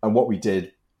 And what we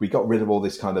did, we got rid of all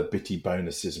this kind of bitty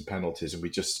bonuses and penalties, and we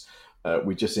just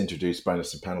introduced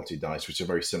bonus and penalty dice, which are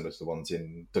very similar to the ones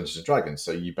in Dungeons and Dragons.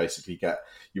 So you basically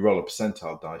you roll a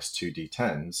percentile dice, 2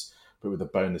 d10s, but with a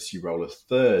bonus you roll a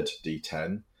third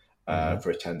d10, for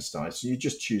a 10 dice. You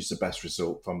just choose the best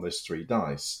result from those 3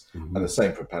 dice. Mm-hmm. And the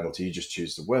same for a penalty, you just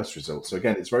choose the worst result. So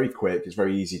again, it's very quick, it's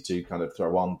very easy to kind of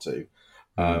throw onto.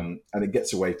 And it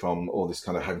gets away from all this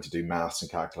kind of having to do maths and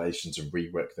calculations and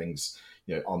rework things,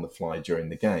 on the fly during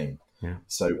the game. Yeah.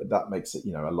 So that makes it,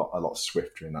 a lot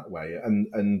swifter in that way.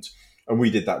 And we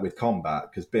did that with combat,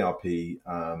 because BRP,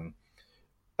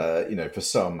 for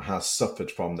some has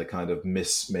suffered from the kind of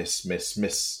miss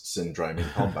syndrome in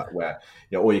combat, where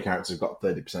all your characters have got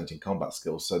 30% in combat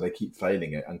skills, so they keep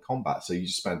failing it. And combat, so you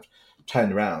just spend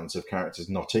 10 rounds of characters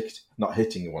not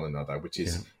hitting one another, which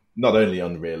is not only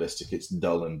unrealistic, it's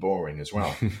dull and boring as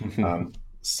well.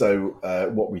 So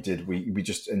what we did, we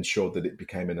just ensured that it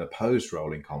became an opposed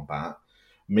roll in combat,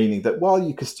 meaning that while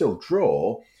you could still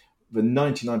draw, the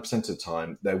 99% of the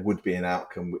time there would be an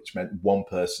outcome which meant one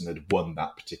person had won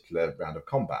that particular round of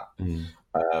combat.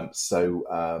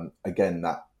 Again,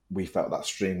 that we felt that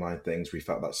streamlined things, we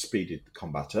felt that speeded the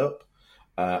combat up,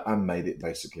 and made it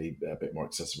basically a bit more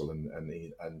accessible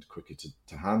and quicker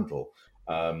to handle.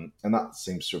 And that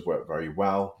seems to have worked very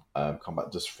well.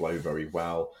 Combat does flow very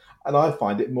well, and I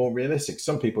find it more realistic.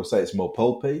 Some people say it's more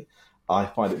pulpy. I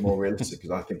find it more realistic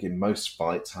because I think in most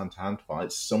fights, hand-to-hand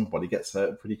fights, somebody gets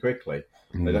hurt pretty quickly.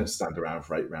 They don't stand around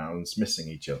for 8 rounds missing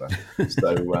each other.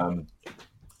 So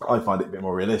I find it a bit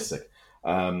more realistic.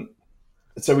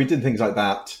 So we did things like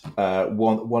that.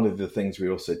 One of the things we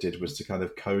also did was to kind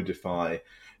of codify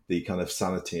the kind of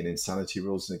sanity and insanity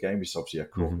rules in the game, which is obviously a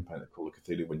core component of Call of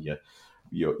Cthulhu, when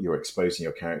you're exposing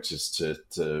your characters to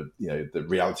the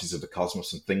realities of the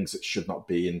cosmos and things that should not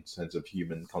be in terms of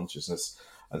human consciousness.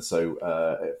 And so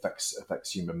it affects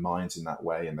human minds in that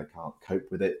way, and they can't cope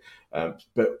with it.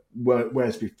 But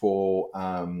whereas before,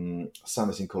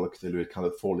 Sanity in Call of Cthulhu had kind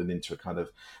of fallen into a kind of...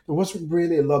 There wasn't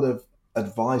really a lot of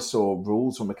advice or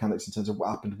rules or mechanics in terms of what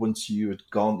happened once your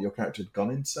character had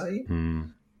gone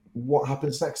insane. What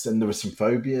happens next? And there were some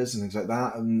phobias and things like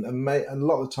that. And a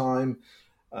lot of the time,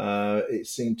 it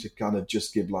seemed to kind of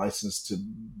just give license to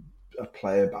a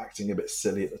player acting a bit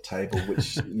silly at the table,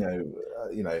 which,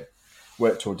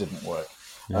 worked or didn't work.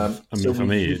 For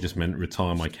me, it just meant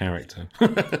retire my character.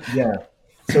 Yeah.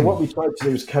 So what we tried to do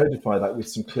is codify that with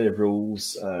some clear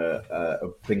rules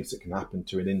of things that can happen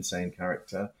to an insane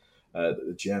character that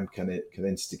the GM can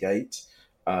instigate,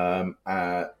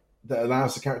 that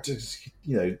allows the character,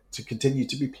 to continue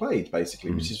to be played,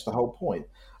 basically, which is the whole point.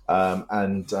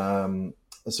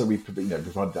 So we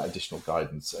provided that additional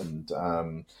guidance and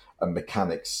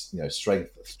mechanics,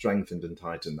 strengthened and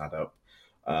tightened that up.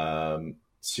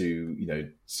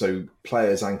 So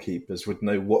players and keepers would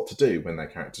know what to do when their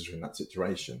characters are in that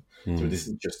situation. So it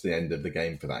isn't just the end of the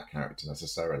game for that character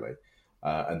necessarily.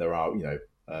 And there are,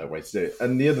 ways to do it.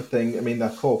 And the other thing, their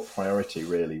core priority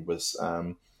really was,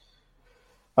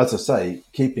 as I say,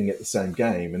 keeping it the same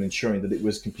game and ensuring that it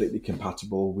was completely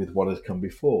compatible with what had come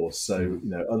before. So,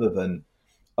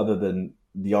 other than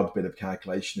the odd bit of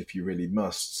calculation, if you really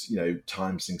must,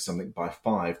 timesing something by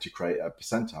 5 to create a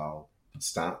percentile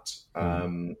stat.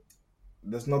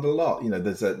 There's not a lot.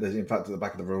 There's in fact, at the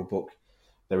back of the rule book,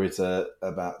 there is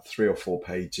about 3 or 4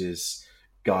 pages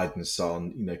guidance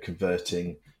on,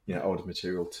 converting, older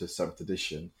material to 7th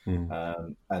edition.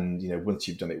 And, once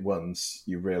you've done it once,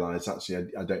 you realize,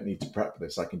 actually, I don't need to prep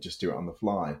this. I can just do it on the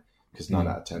fly, because 9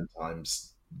 out of 10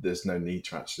 times, there's no need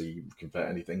to actually convert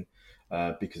anything.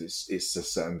 Because it's a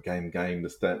certain game.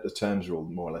 The terms are all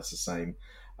more or less the same,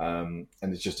 and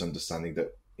it's just understanding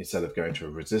that instead of going to a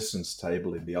resistance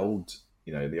table in the old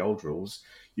rules,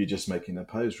 you're just making a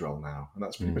pose roll now, and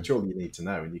that's pretty much all you need to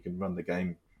know. And you can run the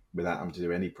game without having to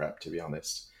do any prep. To be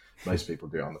honest, most people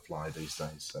do it on the fly these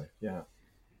days. So yeah.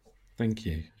 Thank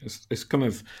you. It's kind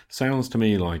of sounds to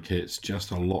me like it's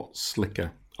just a lot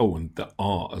slicker. Oh, and the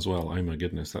art as well. Oh my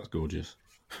goodness, that's gorgeous.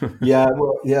 I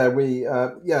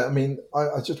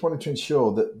just wanted to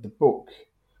ensure that the book,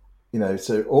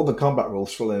 so all the combat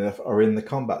rules, full enough, are in the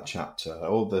combat chapter.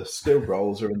 All the skill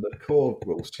rolls are in the core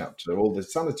rules chapter. All the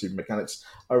sanity mechanics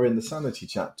are in the sanity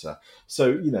chapter.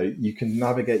 So, you can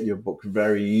navigate your book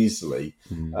very easily.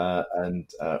 And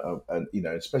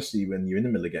especially when you're in the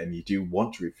middle of the game, you do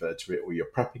want to refer to it, or you're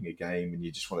prepping a game and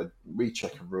you just want to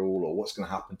recheck a rule or what's going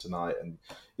to happen tonight. And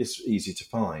it's easy to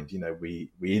find. We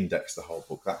index the whole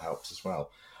book. That helps as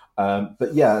well.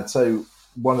 So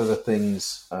one of the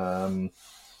things...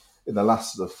 in the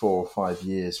last 4 or 5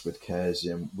 years with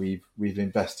Chaosium, we've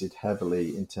invested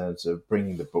heavily in terms of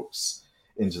bringing the books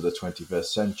into the 21st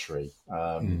century.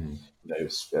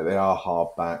 They are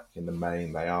hardback in the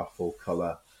main; they are full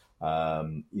color.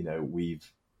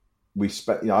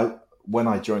 when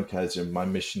I joined Chaosium, my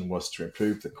mission was to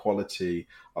improve the quality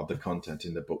of the content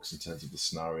in the books in terms of the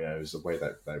scenarios, the way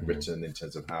that they're written, in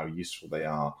terms of how useful they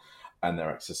are, and their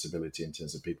accessibility in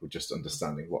terms of people just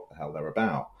understanding what the hell they're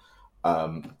about.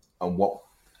 And what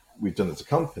we've done as a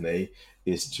company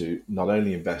is to not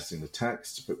only invest in the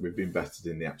text, but we've invested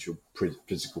in the actual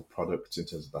physical product in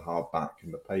terms of the hardback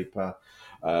and the paper,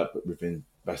 but we've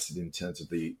invested in terms of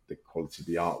the quality of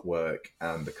the artwork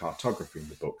and the cartography in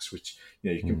the books, which,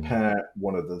 you compare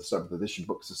one of the 7th edition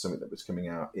books to something that was coming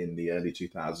out in the early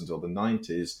 2000s or the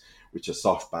 90s, which are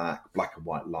softback, black and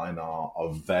white line art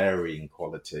of varying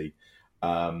quality.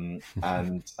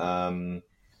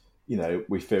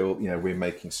 We feel, we're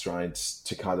making strides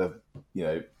to kind of,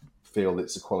 feel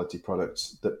it's a quality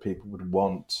product that people would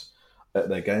want at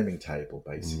their gaming table,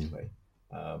 basically.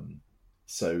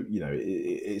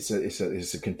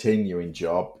 It's a continuing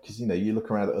job because, you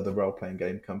look around at other role-playing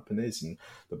game companies and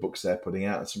the books they're putting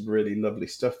out, some really lovely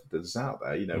stuff that's out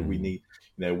there. We need,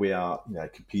 we are,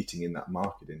 competing in that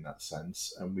market in that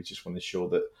sense. And we just want to ensure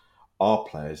that our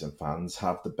players and fans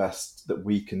have the best that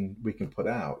we can put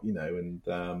out,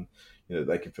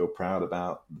 they can feel proud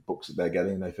about the books that they're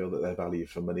getting. They feel that they're value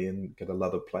for money and get a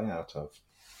lot of play out of.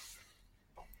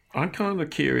 I'm kind of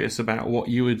curious about what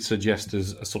you would suggest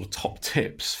as a sort of top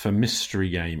tips for mystery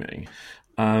gaming.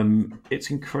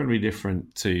 It's incredibly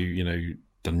different to,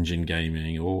 dungeon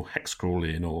gaming or hex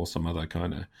crawling or some other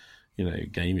kind of,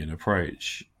 gaming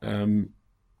approach.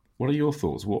 What are your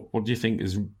thoughts? What do you think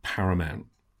is paramount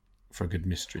for a good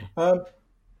mystery?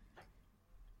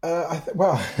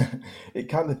 It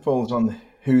kind of falls on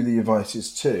who the advice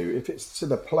is to. If it's to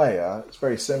the player, it's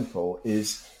very simple,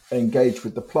 is engage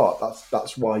with the plot.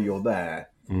 That's why you're there.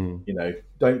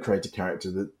 Don't create a character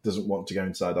that doesn't want to go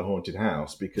inside a haunted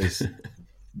house, because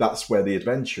that's where the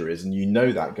adventure is, and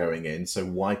that going in. So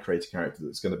why create a character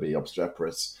that's going to be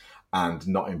obstreperous and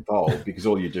not involved, because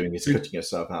all you're doing is cutting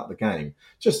yourself out of the game.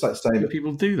 Just like saying,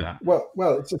 people do that. Well,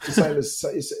 it's just the same as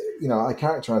I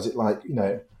characterize it like,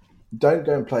 don't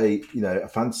go and play, a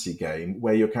fantasy game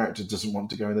where your character doesn't want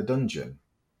to go in a dungeon.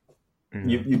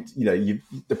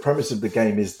 The premise of the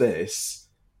game is this.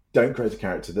 Don't create a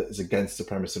character that is against the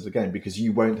premise of the game, because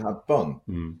you won't have fun.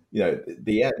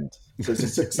 The end. So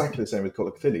it's exactly the same with Call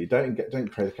of Cthulhu.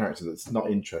 Don't create a character that's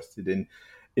not interested in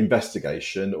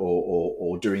investigation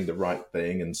or doing the right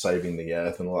thing and saving the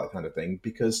earth and all that kind of thing,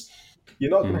 because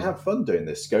you're not going to have fun doing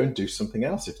this. Go and do something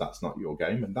else if that's not your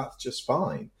game, and that's just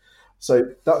fine.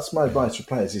 So that's my advice for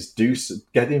players: is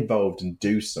get involved and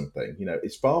do something.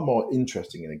 It's far more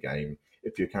interesting in a game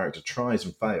if your character tries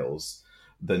and fails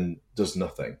than does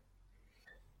nothing.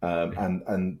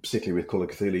 And particularly with Call of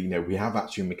Cthulhu, we have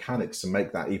actual mechanics to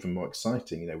make that even more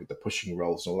exciting. With the pushing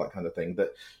rolls and all that kind of thing.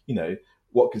 That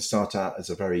what can start out as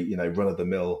a very run of the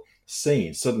mill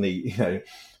scene, suddenly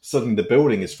the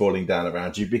building is falling down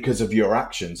around you because of your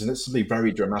actions, and it's suddenly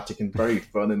very dramatic and very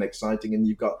fun and exciting, and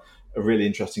you've got a really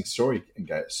interesting story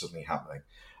suddenly happening.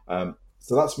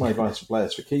 So that's my advice for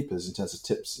players, for keepers, in terms of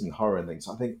tips and horror and things.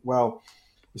 I think,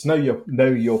 it's know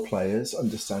your players,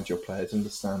 understand your players,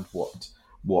 understand what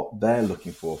they're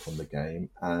looking for from the game,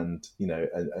 and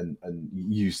and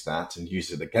use that and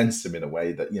use it against them in a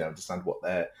way that understand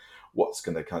what's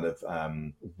going to kind of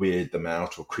weird them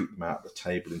out or creep them out at the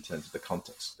table in terms of the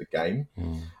context of the game.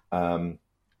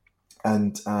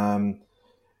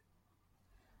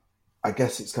 I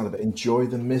guess it's kind of enjoy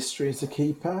the mystery as a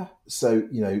keeper. So,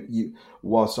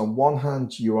 whilst on one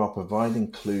hand you are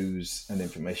providing clues and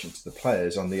information to the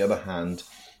players, on the other hand,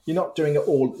 you're not doing it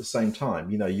all at the same time.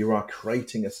 You are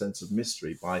creating a sense of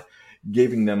mystery by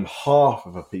giving them half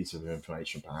of a piece of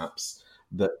information, perhaps,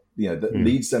 that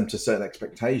leads them to certain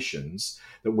expectations,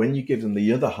 that when you give them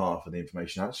the other half of the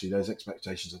information, actually those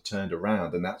expectations are turned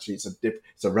around, and actually it's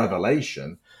a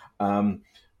revelation.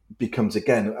 Becomes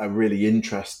again a really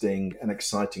interesting and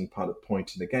exciting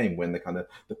point in the game, when the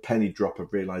penny drop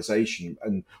of realization,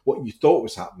 and what you thought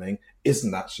was happening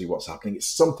isn't actually what's happening. It's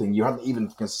something you hadn't even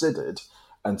considered,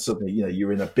 and suddenly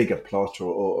you're in a bigger plot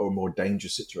or a more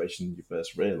dangerous situation than you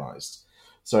first realized.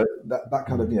 So that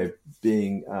kind of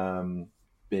being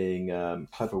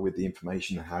clever with the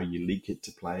information and how you leak it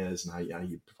to players and how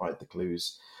you provide the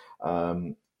clues,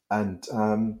 and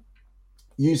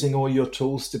using all your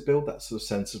tools to build that sort of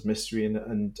sense of mystery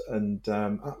and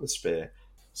atmosphere.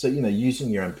 So, using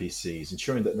your NPCs,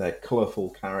 ensuring that they're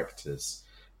colourful characters,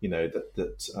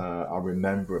 that are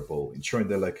rememberable, ensuring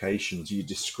their locations, you're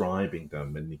describing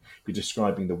them, and you're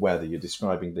describing the weather, you're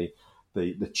describing the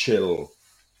chill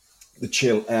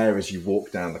air as you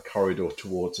walk down the corridor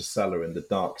towards the cellar and the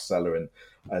dark cellar,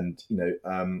 and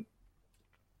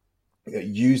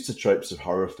use the tropes of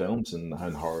horror films and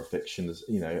horror fiction, as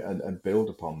and build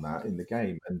upon that in the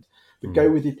game, but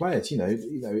go with your players.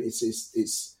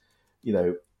 It's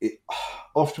it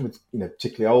often with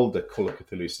particularly older Call of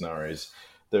Cthulhu scenarios,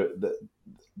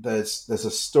 there's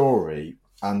a story,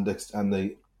 and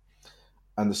the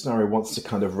scenario wants to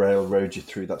kind of railroad you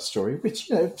through that story, which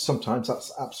sometimes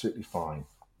that's absolutely fine,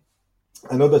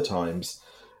 and other times,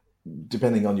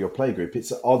 depending on your play group,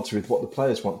 it's at odds with what the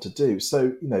players want to do.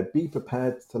 So, be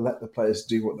prepared to let the players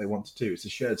do what they want to do. It's a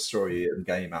shared story and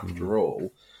game after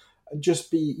all. And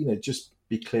just be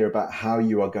clear about how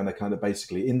you are going to kind of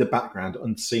basically, in the background,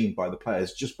 unseen by the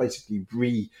players, just basically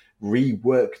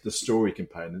rework the story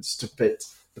components to fit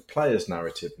the players'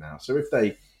 narrative now. So if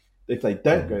they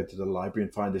don't go to the library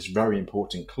and find this very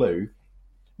important clue,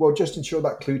 well, just ensure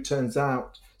that clue turns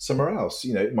out somewhere else.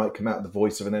 It might come out in the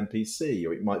voice of an NPC,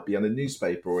 or it might be on a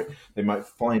newspaper, or they might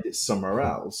find it somewhere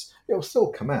else. It'll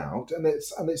still come out, and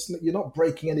it's you're not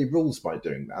breaking any rules by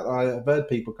doing that. I've heard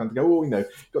people kind of go, "Oh, you've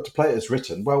got to play it as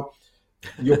written." Well,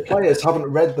 your players haven't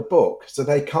read the book, so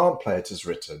they can't play it as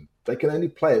written. They can only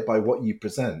play it by what you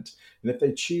present. And if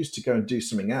they choose to go and do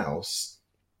something else,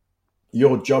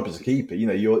 your job as a keeper, you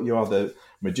are the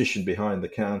magician behind the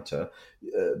counter,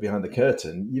 behind the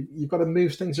curtain. You've got to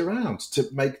move things around to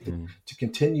make to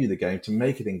continue the game, to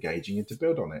make it engaging, and to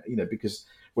build on it. Because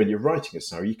when you're writing a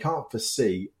scenario, you can't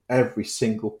foresee every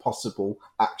single possible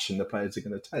action the players are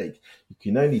going to take. You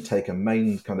can only take a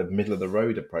main kind of middle of the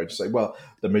road approach. Say, well,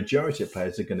 the majority of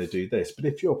players are going to do this, but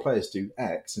if your players do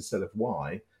X instead of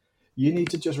Y, you need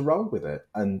to just roll with it.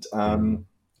 And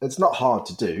it's not hard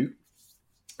to do.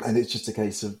 And it's just a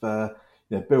case of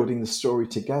building the story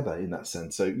together in that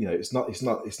sense. So it's not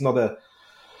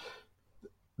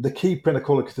the keeper in a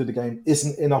Call of Cthulhu game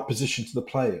isn't in opposition to the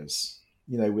players.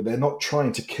 They're not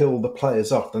trying to kill the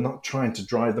players off. They're not trying to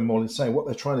drive them all insane. What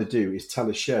they're trying to do is tell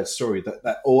a shared story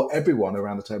that everyone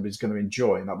around the table is going to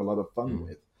enjoy and have a lot of fun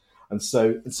with. And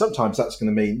sometimes that's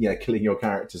going to mean killing your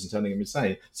characters and turning them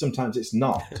insane. Sometimes it's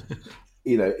not.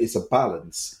 It's a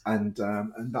balance, and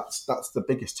that's the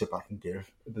biggest tip I can give.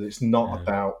 That it's not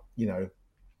about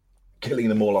killing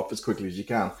them all off as quickly as you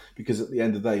can, because at the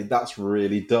end of the day, that's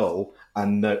really dull,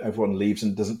 and everyone leaves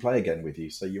and doesn't play again with you.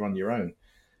 So you're on your own.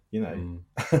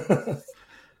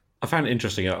 I found it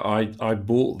interesting. I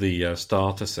bought the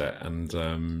starter set, and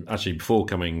actually before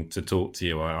coming to talk to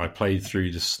you, I played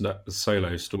through the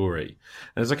solo story.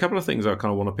 And there's a couple of things I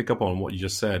kind of want to pick up on what you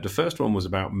just said. The first one was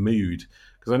about mood,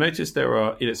 because I noticed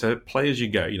it's a play as you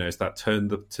go. It's that turn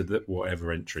to the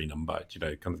whatever entry number,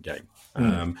 kind of game.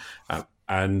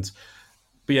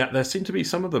 But yeah, there seemed to be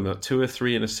some of them, 2 or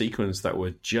 3 in a sequence, that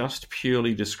were just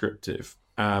purely descriptive.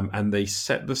 And they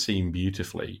set the scene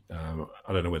beautifully.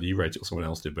 I don't know whether you wrote it or someone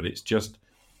else did, but it's just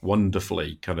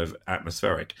wonderfully kind of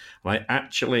atmospheric. And I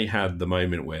actually had the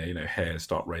moment where, hairs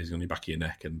start raising on the back of your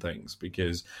neck and things,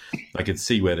 because I could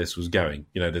see where this was going.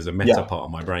 There's a meta part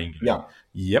of my brain going,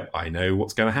 yep, I know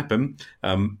what's going to happen.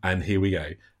 And here we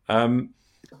go.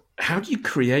 How do you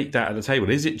create that at the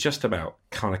table? Is it just about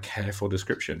kind of careful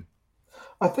description?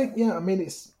 I think,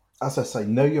 it's, as I say,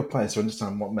 know your players to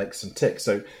understand what makes them tick.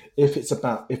 So if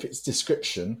it's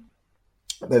description,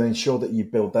 then ensure that you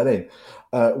build that in.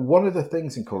 One of the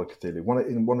things in Call of Cthulhu,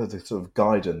 one of the sort of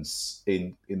guidance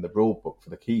in the rule book for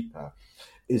the keeper,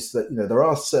 is that there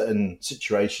are certain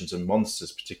situations and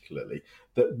monsters particularly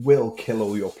that will kill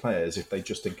all your players if they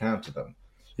just encounter them.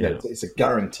 It's a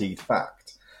guaranteed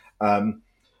fact.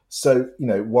 So,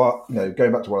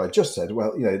 going back to what I just said,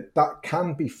 well, that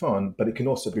can be fun, but it can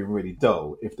also be really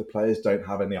dull if the players don't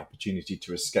have any opportunity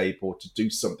to escape or to do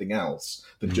something else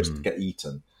than just to get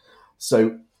eaten.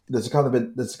 So there's kind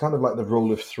of like the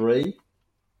rule of 3.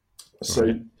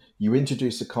 So you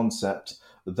introduce a concept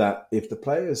that if the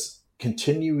players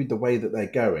continue with the way that they're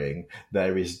going,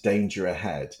 there is danger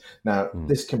ahead. Now,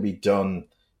 this can be done,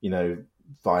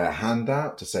 via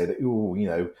handout to say that,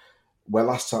 well,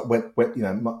 last time, when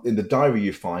in the diary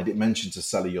you find, it mentions a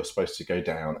cellar you're supposed to go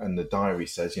down, and the diary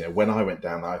says, when I went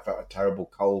down there, I felt a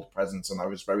terrible cold presence, and I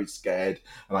was very scared,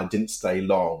 and I didn't stay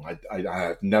long. I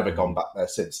have never gone back there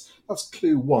since. That's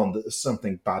clue 1, that there's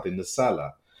something bad in the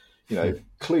cellar.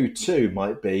 Clue 2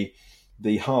 might be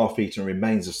the half-eaten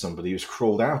remains of somebody who's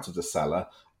crawled out of the cellar,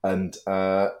 and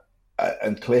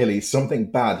clearly something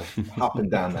bad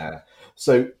happened down there.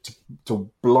 So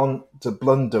to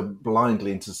blunder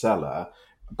blindly into cellar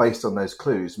based on those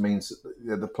clues means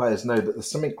that the players know that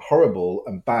there's something horrible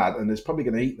and bad, and it's probably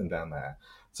going to eat them down there.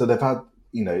 So they've had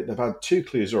 2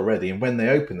 clues already, and when they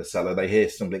open the cellar, they hear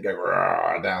something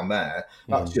go down there.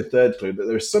 That's your 3rd clue, that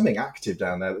there is something active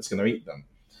down there that's going to eat them.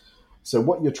 So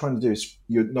what you're trying to do is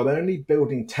you're not only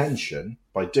building tension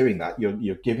by doing that,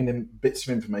 you're giving them bits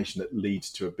of information that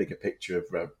leads to a bigger picture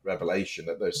of revelation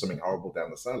that there's something horrible down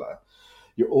the cellar.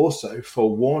 You're also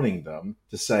forewarning them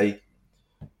to say,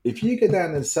 if you go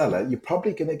down in the cellar, you're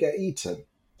probably going to get eaten.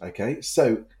 Okay,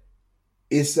 so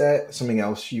is there something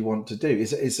else you want to do?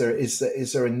 Is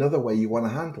there another way you want to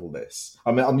handle this?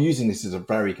 I mean, I'm using this as a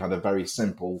very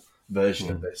simple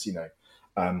version of this,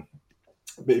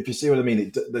 but if you see what I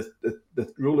mean,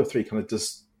 the rule of three kind of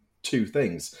does two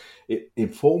things. It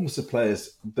informs the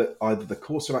players that either the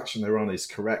course of action they're on is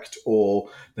correct, or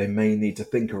they may need to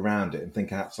think around it and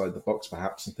think outside the box,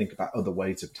 perhaps, and think about other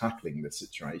ways of tackling the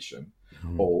situation.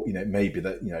 Or maybe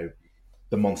that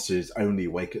the monsters only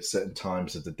awake at certain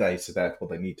times of the day, so therefore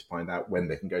they need to find out when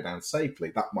they can go down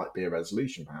safely. That might be a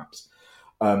resolution, perhaps.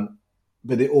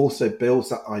 But it also builds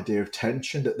that idea of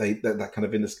tension that kind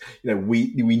of in this,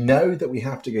 we know that we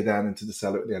have to go down into the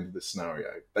cellar at the end of the scenario.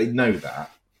 They know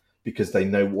that because they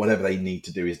know whatever they need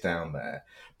to do is down there.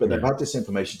 But they've had this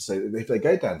information to say that if they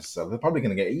go down to the cellar, they're probably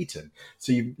going to get eaten.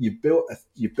 So you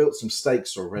built some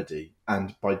stakes already,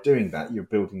 and by doing that, you're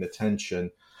building the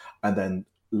tension, and then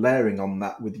layering on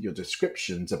that with your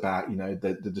descriptions about,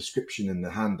 the description in the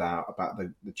handout about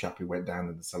the chap who went down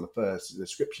in the cellar first, the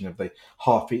description of the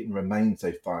half-eaten remains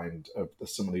they find of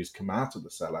someone who's come out of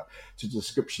the cellar, to the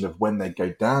description of when they go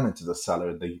down into the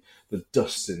cellar, the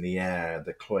dust in the air,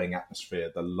 the cloying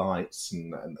atmosphere, the lights,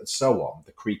 and so on,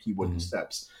 the creaky wooden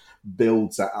steps,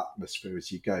 builds that atmosphere as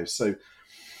you go. So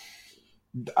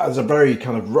as a very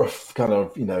kind of rough kind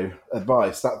of,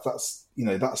 advice,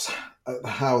 that's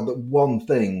how the one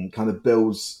thing kind of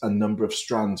builds a number of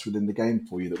strands within the game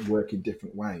for you that work in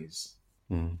different ways.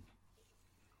 The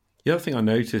other thing I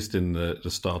noticed in the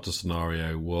starter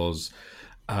scenario was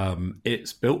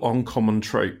it's built on common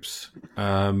tropes.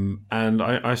 And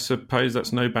I suppose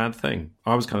that's no bad thing.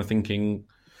 I was kind of thinking,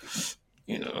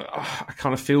 it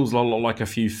kind of feels a lot like a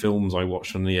few films I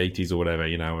watched from the 80s or whatever.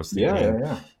 I was thinking,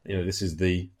 this is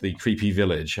the creepy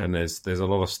village, and there's a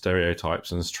lot of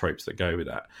stereotypes and tropes that go with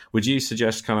that. Would you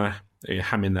suggest kind of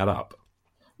hamming that up?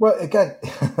 Well, again,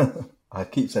 I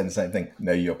keep saying the same thing.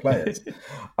 Know your players.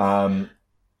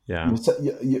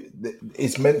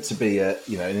 It's meant to be an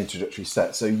introductory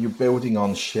set, so you're building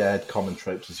on shared common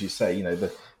tropes, as you say.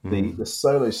 The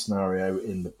solo scenario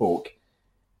in the book,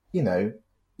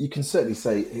 you can certainly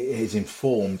say it is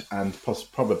informed and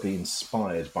probably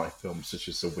inspired by films such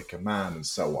as The Wicker Man and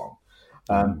so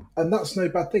on. And that's no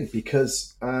bad thing,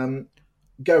 because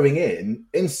going in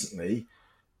instantly,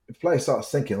 if the player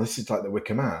starts thinking, this is like The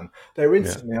Wicker Man, they're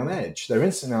instantly on edge. They're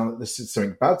instantly on, this is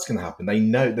something bad's going to happen. They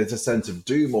know there's a sense of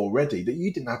doom already that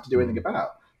you didn't have to do anything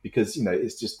about, because,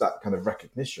 it's just that kind of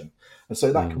recognition. And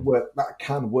so that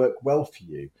can work well for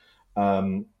you.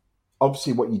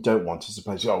 Obviously, what you don't want is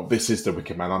suppose, this is the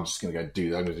Wicker Man, I'm just going to go do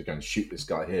that. I'm going to go and shoot this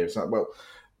guy here. It's like, well,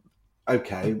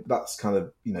 okay, that's kind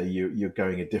of, you're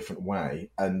going a different way.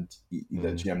 And,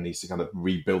 GM needs to kind of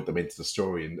rebuild them into the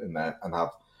story and have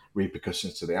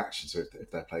repercussions to the actions if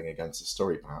they're playing against the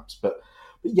story, perhaps. But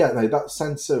that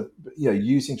sense of,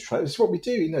 using tropes is what we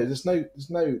do. There's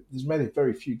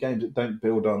very few games that don't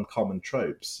build on common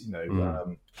tropes,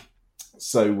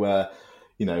 So,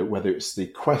 whether it's the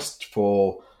quest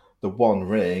for the One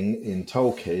Ring in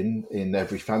Tolkien in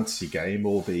every fantasy game,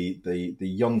 or the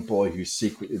young boy who's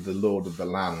secretly the Lord of the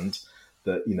Land,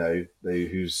 that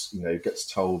who's gets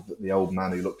told that the old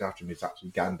man who looked after him is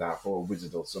actually Gandalf or a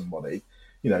wizard or somebody.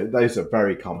 Those are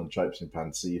very common tropes in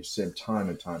fantasy. You see them time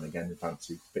and time again in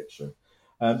fantasy fiction.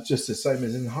 Just the same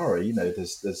as in horror.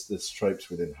 There's tropes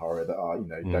within horror that are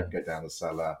don't go down the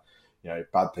cellar.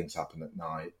 Bad things happen at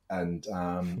night, and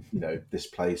this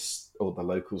place, all the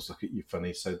locals look at you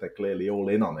funny, so they're clearly all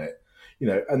in on it.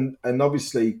 And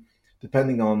obviously,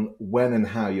 depending on when and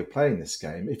how you're playing this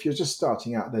game, if you're just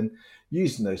starting out, then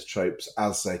using those tropes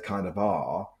as they kind of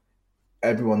are,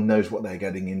 everyone knows what they're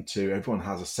getting into. Everyone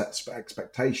has a set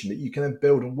expectation that you can then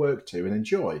build and work to and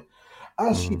enjoy.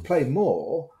 As you play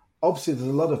more, obviously, there's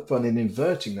a lot of fun in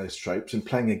inverting those tropes and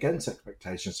playing against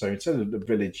expectations. So instead of the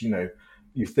village,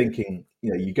 you're thinking,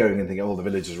 you're going and thinking, the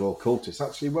villagers are all cultists.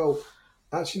 Actually,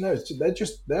 no,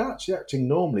 they're actually acting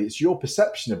normally. It's your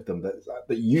perception of them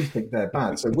that you think they're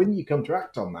bad. So when you come to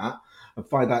act on that and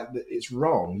find out that it's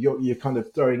wrong, you're kind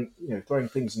of throwing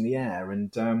things in the air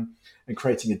and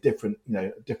creating a different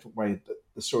way that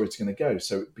the story's going to go.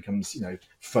 So it becomes,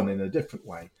 fun in a different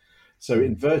way. So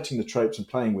inverting the tropes and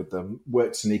playing with them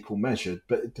works in equal measure,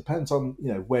 but it depends on,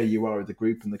 where you are with the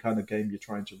group and the kind of game you're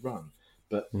trying to run.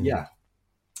 But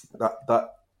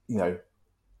that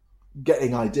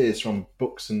getting ideas from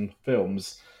books and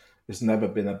films it's never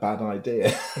been a bad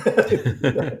idea.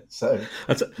 So,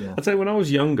 I'd say when I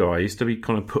was younger, I used to be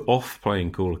kind of put off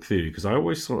playing Call of Cthulhu because I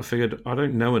always sort of figured I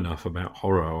don't know enough about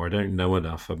horror, or I don't know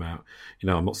enough about,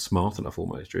 I'm not smart enough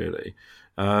almost, really.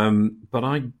 But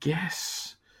I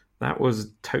guess that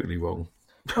was totally wrong.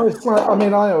 Oh, it's like, I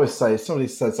mean, I always say, if somebody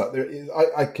says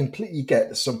that, I completely get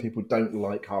that some people don't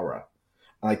like horror.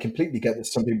 I completely get that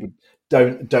some people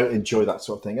don't enjoy that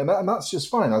sort of thing, and that's just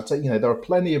fine. I'll say, there are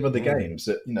plenty of other games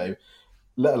that,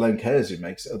 let alone Chaosium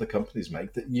makes, that other companies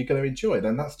make, that you're going to enjoy,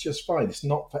 then that's just fine. It's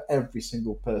not for every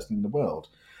single person in the world.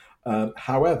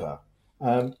 However,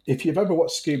 if you've ever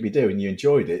watched Scooby-Doo and you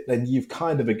enjoyed it, then you've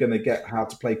kind of are going to get how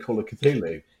to play Call of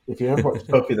Cthulhu. If you ever watched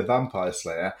Buffy the Vampire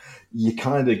Slayer, you're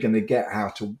kind of going to get how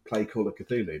to play Call of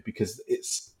Cthulhu, because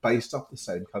it's based off the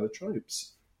same kind of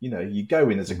tropes. You go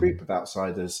in as a group of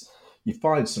outsiders, you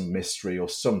find some mystery or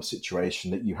some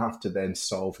situation that you have to then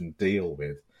solve and deal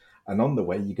with. And on the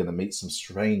way, you're going to meet some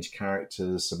strange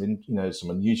characters, some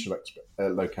unusual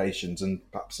locations, and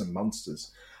perhaps some monsters.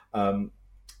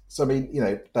 So, I mean,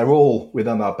 they're all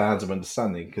within our bounds of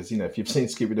understanding, because, if you've seen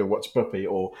Scooby-Doo, watch Buffy,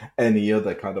 or any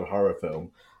other kind of horror film,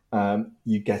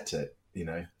 you get it,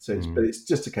 So but it's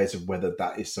just a case of whether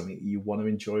that is something you want to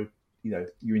enjoy,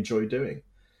 you enjoy doing,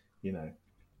 And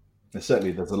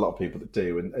certainly there's a lot of people that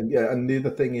do. And the other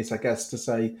thing is, I guess, to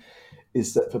say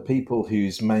is that for people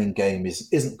whose main game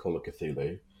isn't Call of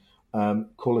Cthulhu,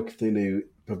 Call of Cthulhu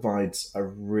provides a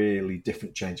really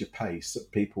different change of pace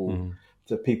that people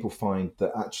find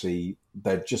that actually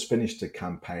they've just finished a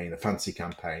fancy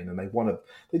campaign, and they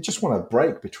just want a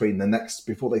break between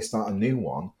before they start a new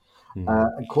one.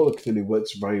 And Call of Cthulhu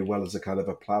works very well as a kind of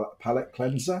a palette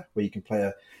cleanser, where you can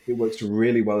it works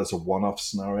really well as a one-off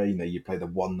scenario. You play the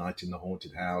one night in the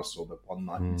haunted house, or the one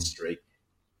night in the street,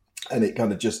 and it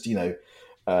kind of just,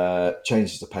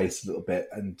 changes the pace a little bit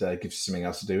and gives you something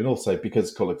else to do. And also,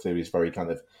 because Call of Cthulhu is very kind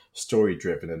of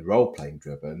story-driven and role-playing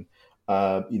driven,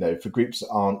 for groups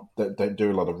that don't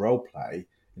do a lot of role-play,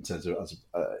 in terms of,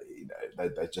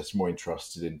 they're just more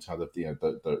interested in kind of,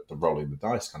 the rolling the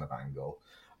dice kind of angle.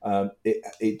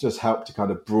 It does help to kind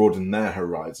of broaden their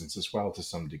horizons as well, to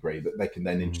some degree, that they can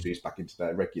then introduce back into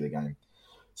their regular game.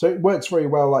 So it works very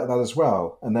well like that as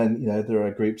well. And then, there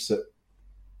are groups that,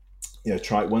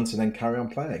 try it once and then carry on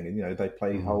playing. And, they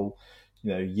play whole,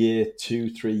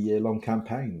 2-3 year long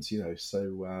campaigns,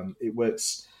 So it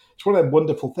works. It's one of them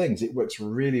wonderful things. It works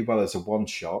really well as a one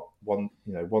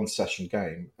session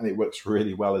game. And it works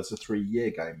really well as a 3-year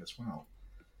game as well.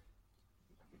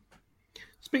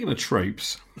 Speaking of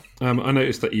tropes, I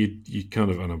noticed that you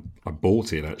kind of, and I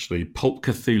bought it actually, Pulp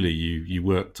Cthulhu you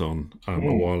worked on a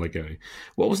while ago.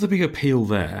 What was the big appeal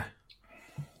there?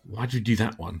 Why did you do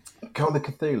that one? Call of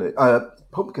Cthulhu,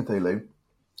 Pulp Cthulhu.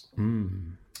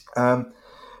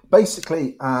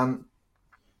 Basically, a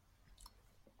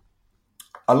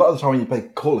lot of the time when you play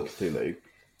Call of Cthulhu,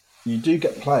 you do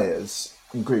get players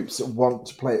in groups that want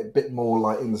to play it a bit more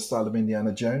like in the style of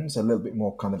Indiana Jones, a little bit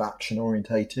more kind of action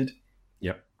orientated.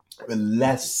 Yep. Who are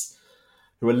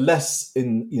less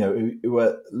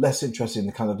interested in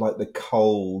the kind of like the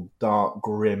cold, dark,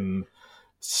 grim,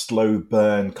 slow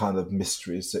burn kind of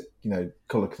mysteries that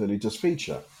Call of Cthulhu does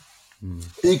feature.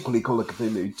 Equally, Call of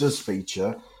Cthulhu does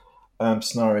feature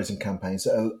scenarios and campaigns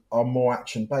that are more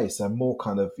action based. They're more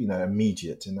kind of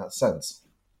immediate in that sense.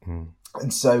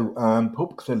 And so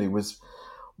Pulp Cthulhu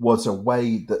was a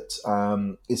way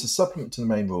that it's a supplement to the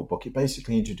main rule book. It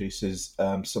basically introduces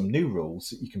some new rules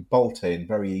that you can bolt in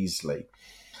very easily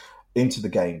into the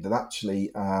game that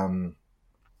actually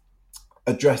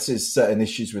addresses certain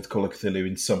issues with Call of Cthulhu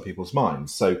in some people's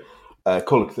minds. So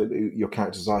Call of Cthulhu, your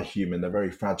characters are human, they're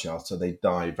very fragile, so they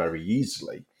die very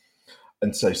easily.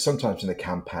 And so sometimes in a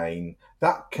campaign,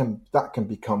 that can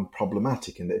become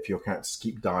problematic, in that if your characters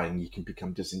keep dying, you can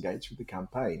become disengaged with the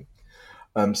campaign.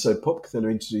 So Pulp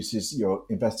Cthulhu introduces your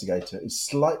investigator is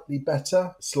slightly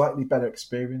better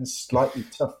experience, slightly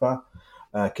tougher,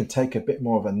 can take a bit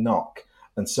more of a knock,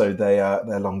 and so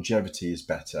their longevity is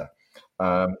better.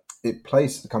 It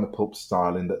plays the kind of pulp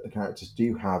style in that the characters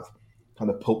do have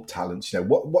kind of pulp talents.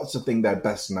 What's the thing they're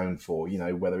best known for?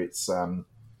 Whether it's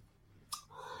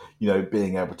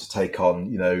being able to take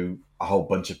on a whole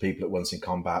bunch of people at once in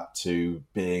combat, to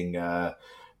being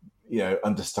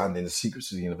understanding the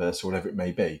secrets of the universe, or whatever it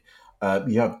may be.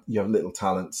 You have little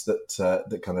talents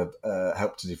that kind of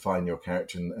help to define your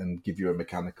character and give you a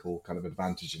mechanical kind of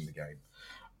advantage in the game.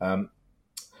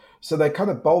 So they're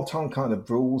kind of bolt-on kind of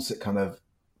rules that kind of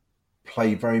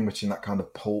play very much in that kind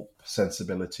of pulp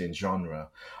sensibility and genre.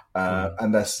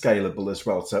 And they're scalable as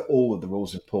well. So all of the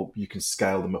rules in Pulp, you can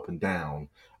scale them up and down,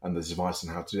 and there's advice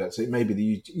on how to do that. So it may be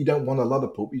that you don't want a lot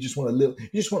of Pulp, you just want you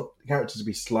just want the characters to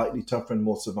be slightly tougher and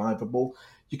more survivable.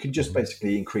 You can just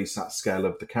basically increase that scale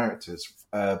of the characters.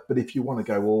 But if you want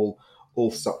to go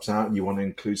all stops out, and you want to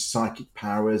include psychic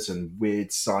powers and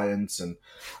weird science and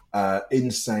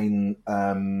insane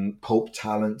Pulp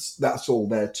talents, that's all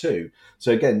there too.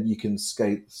 So again, you can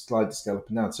slide the scale up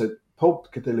and down. So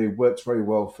Pulp Cthulhu works very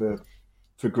well for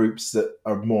groups that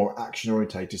are more action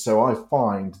orientated. So I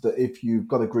find that if you've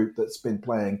got a group that's been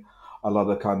playing a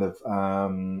lot of kind of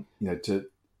to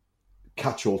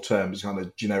catch all terms, kind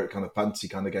of generic kind of fantasy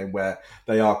kind of game where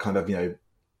they are kind of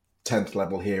 10th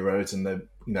level heroes and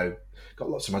they're got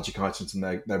lots of magic items and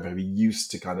they're very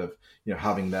used to kind of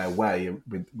having their way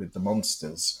with the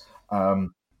monsters.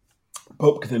 Pulp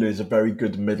Cthulhu is a very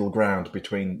good middle ground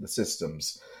between the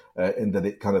systems. In that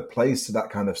it kind of plays to that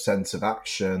kind of sense of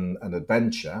action and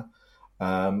adventure,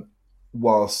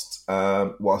 whilst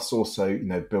also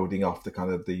building off the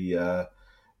kind of the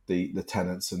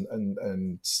tenets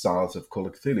and styles of Call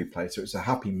of Cthulhu play. So it's a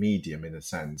happy medium in a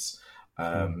sense.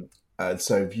 And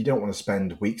so if you don't want to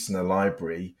spend weeks in a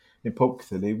library in Pulp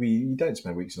Cthulhu, you don't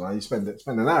spend weeks in a library. You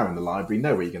spend an hour in the library,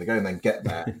 know where you're going to go, and then get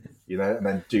there, and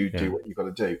then do what you've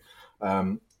got to do.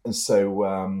 And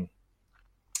so.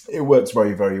 It works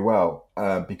very, very well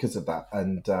because of that,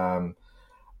 and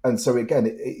so again,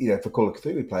 for Call of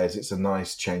Cthulhu players, it's a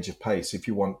nice change of pace. If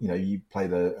you want, you play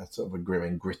a sort of a grim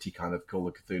and gritty kind of Call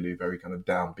of Cthulhu, very kind of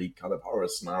downbeat kind of horror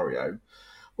scenario.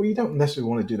 Well, you don't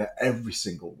necessarily want to do that every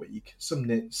single week. Some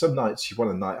nights you want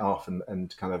a night off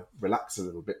and kind of relax a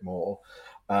little bit more,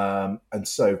 and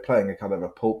so playing a kind of a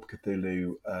Pulp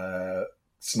Cthulhu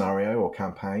scenario or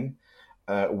campaign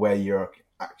where your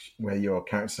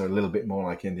characters are a little bit more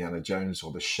like Indiana Jones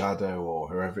or The Shadow or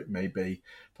whoever it may be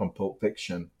from Pulp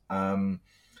Fiction, it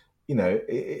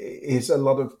is a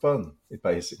lot of fun,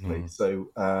 basically. So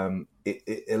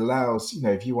it allows,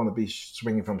 if you want to be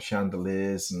swinging from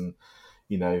chandeliers and,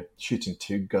 shooting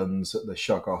two guns at the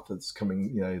Shoggoth that's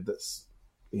coming, that's,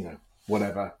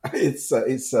 whatever. It's a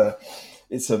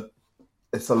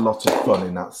lot of fun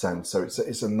in that sense. So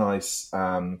it's a nice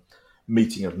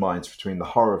meeting of minds between the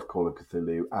horror of Call of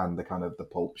Cthulhu and the kind of the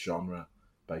pulp genre,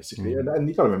 basically. And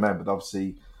you've got to remember that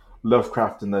obviously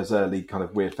Lovecraft and those early kind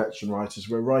of weird fiction writers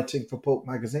were writing for pulp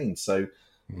magazines. So,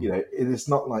 it is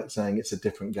not like saying it's a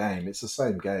different game. It's the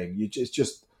same game. It's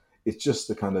just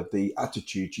the kind of the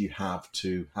attitude you have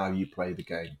to how you play the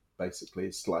game. Basically,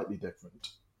 it's slightly different.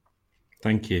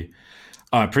 Thank you.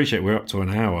 I appreciate we're up to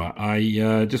an hour.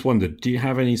 I just wondered, do you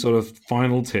have any sort of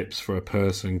final tips for a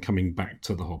person coming back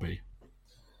to the hobby?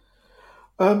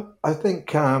 I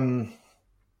think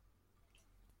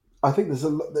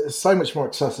there's so much more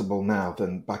accessible now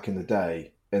than back in the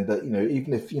day, and that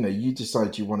even if you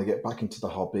decide you want to get back into the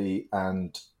hobby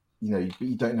and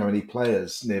you don't know any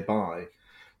players nearby,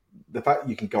 the fact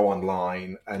you can go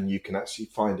online and you can actually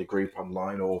find a group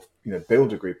online or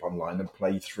build a group online and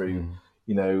play through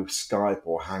Skype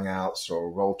or Hangouts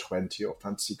or Roll20 or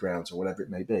Fantasy Grounds or whatever it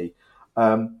may be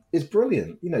is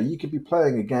brilliant. You could be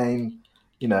playing a game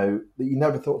that you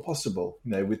never thought possible.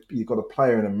 You've got a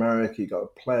player in America, you've got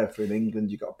a player from England,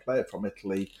 you've got a player from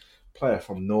Italy, player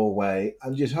from Norway,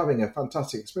 and just having a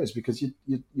fantastic experience because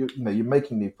you're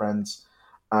making new friends.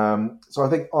 So I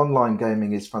think online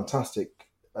gaming is fantastic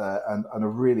and a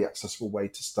really accessible way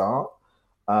to start.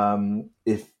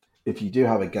 If you do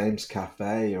have a games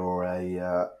cafe or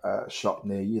a shop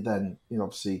near you, then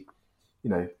obviously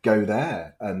go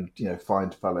there and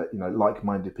find fellow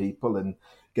like-minded people and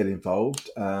get involved.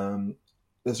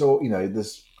 There's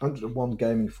 101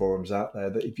 gaming forums out there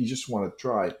that if you just want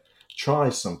to try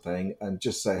something and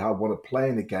just say, I want to play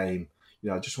in a game,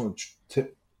 I just want to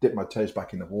dip my toes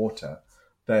back in the water,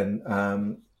 then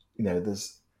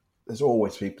there's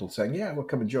always people saying, yeah, well,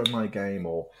 come and join my game,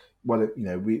 or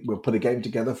we'll put a game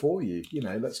together for you.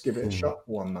 Let's give it a shot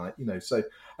one night. So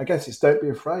I guess it's don't be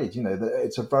afraid.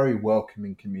 It's a very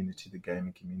welcoming community, the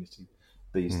gaming community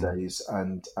these days,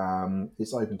 and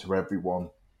it's open to everyone.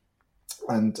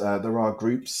 And there are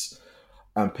groups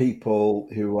and people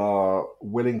who are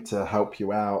willing to help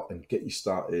you out and get you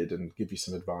started and give you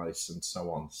some advice and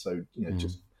so on. So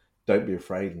just don't be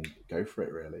afraid and go for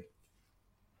it. Really.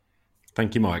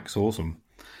 Thank you, Mike. It's awesome.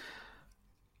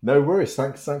 No worries.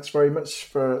 Thanks very much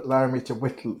for allowing me to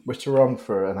witter on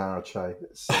for an hour, Che.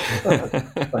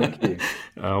 Thank you.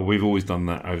 We've always done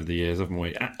that over the years, haven't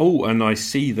we? Oh, and I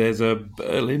see there's a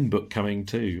Berlin book coming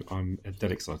too. I'm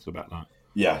dead excited about that.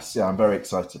 Yes, I'm very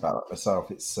excited about it myself.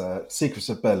 It's Secrets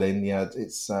of Berlin. Yeah,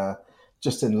 it's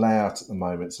just in layout at the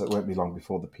moment, so it won't be long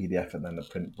before the PDF and then the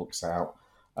print book's out.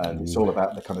 And it's all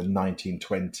about the kind of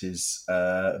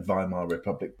 1920s Weimar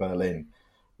Republic Berlin,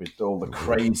 with all the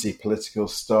crazy political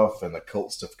stuff and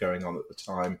occult stuff going on at the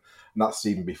time. And that's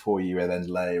even before you then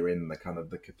layer in the kind of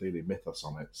the Cthulhu mythos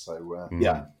on it. So,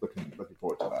 looking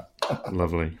forward to that.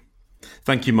 Lovely.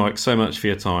 Thank you, Mike, so much for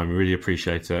your time. Really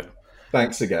appreciate it.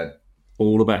 Thanks again.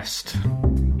 All the best.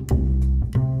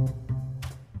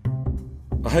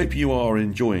 I hope you are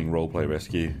enjoying Roleplay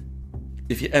Rescue.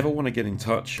 If you ever want to get in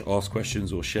touch, ask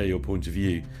questions or share your point of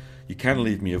view, you can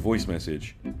leave me a voice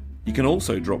message. You can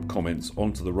also drop comments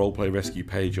onto the Roleplay Rescue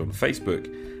page on Facebook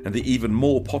and the even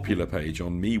more popular page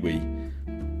on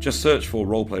MeWe. Just search for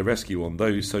Roleplay Rescue on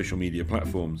those social media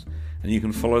platforms and you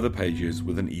can follow the pages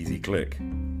with an easy click.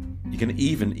 You can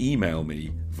even email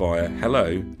me via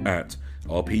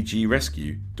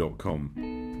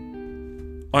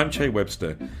hello@rpgrescue.com. I'm Che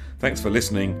Webster. Thanks for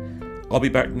listening. I'll be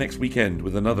back next weekend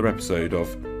with another episode of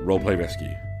Roleplay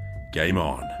Rescue. Game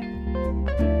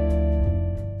on.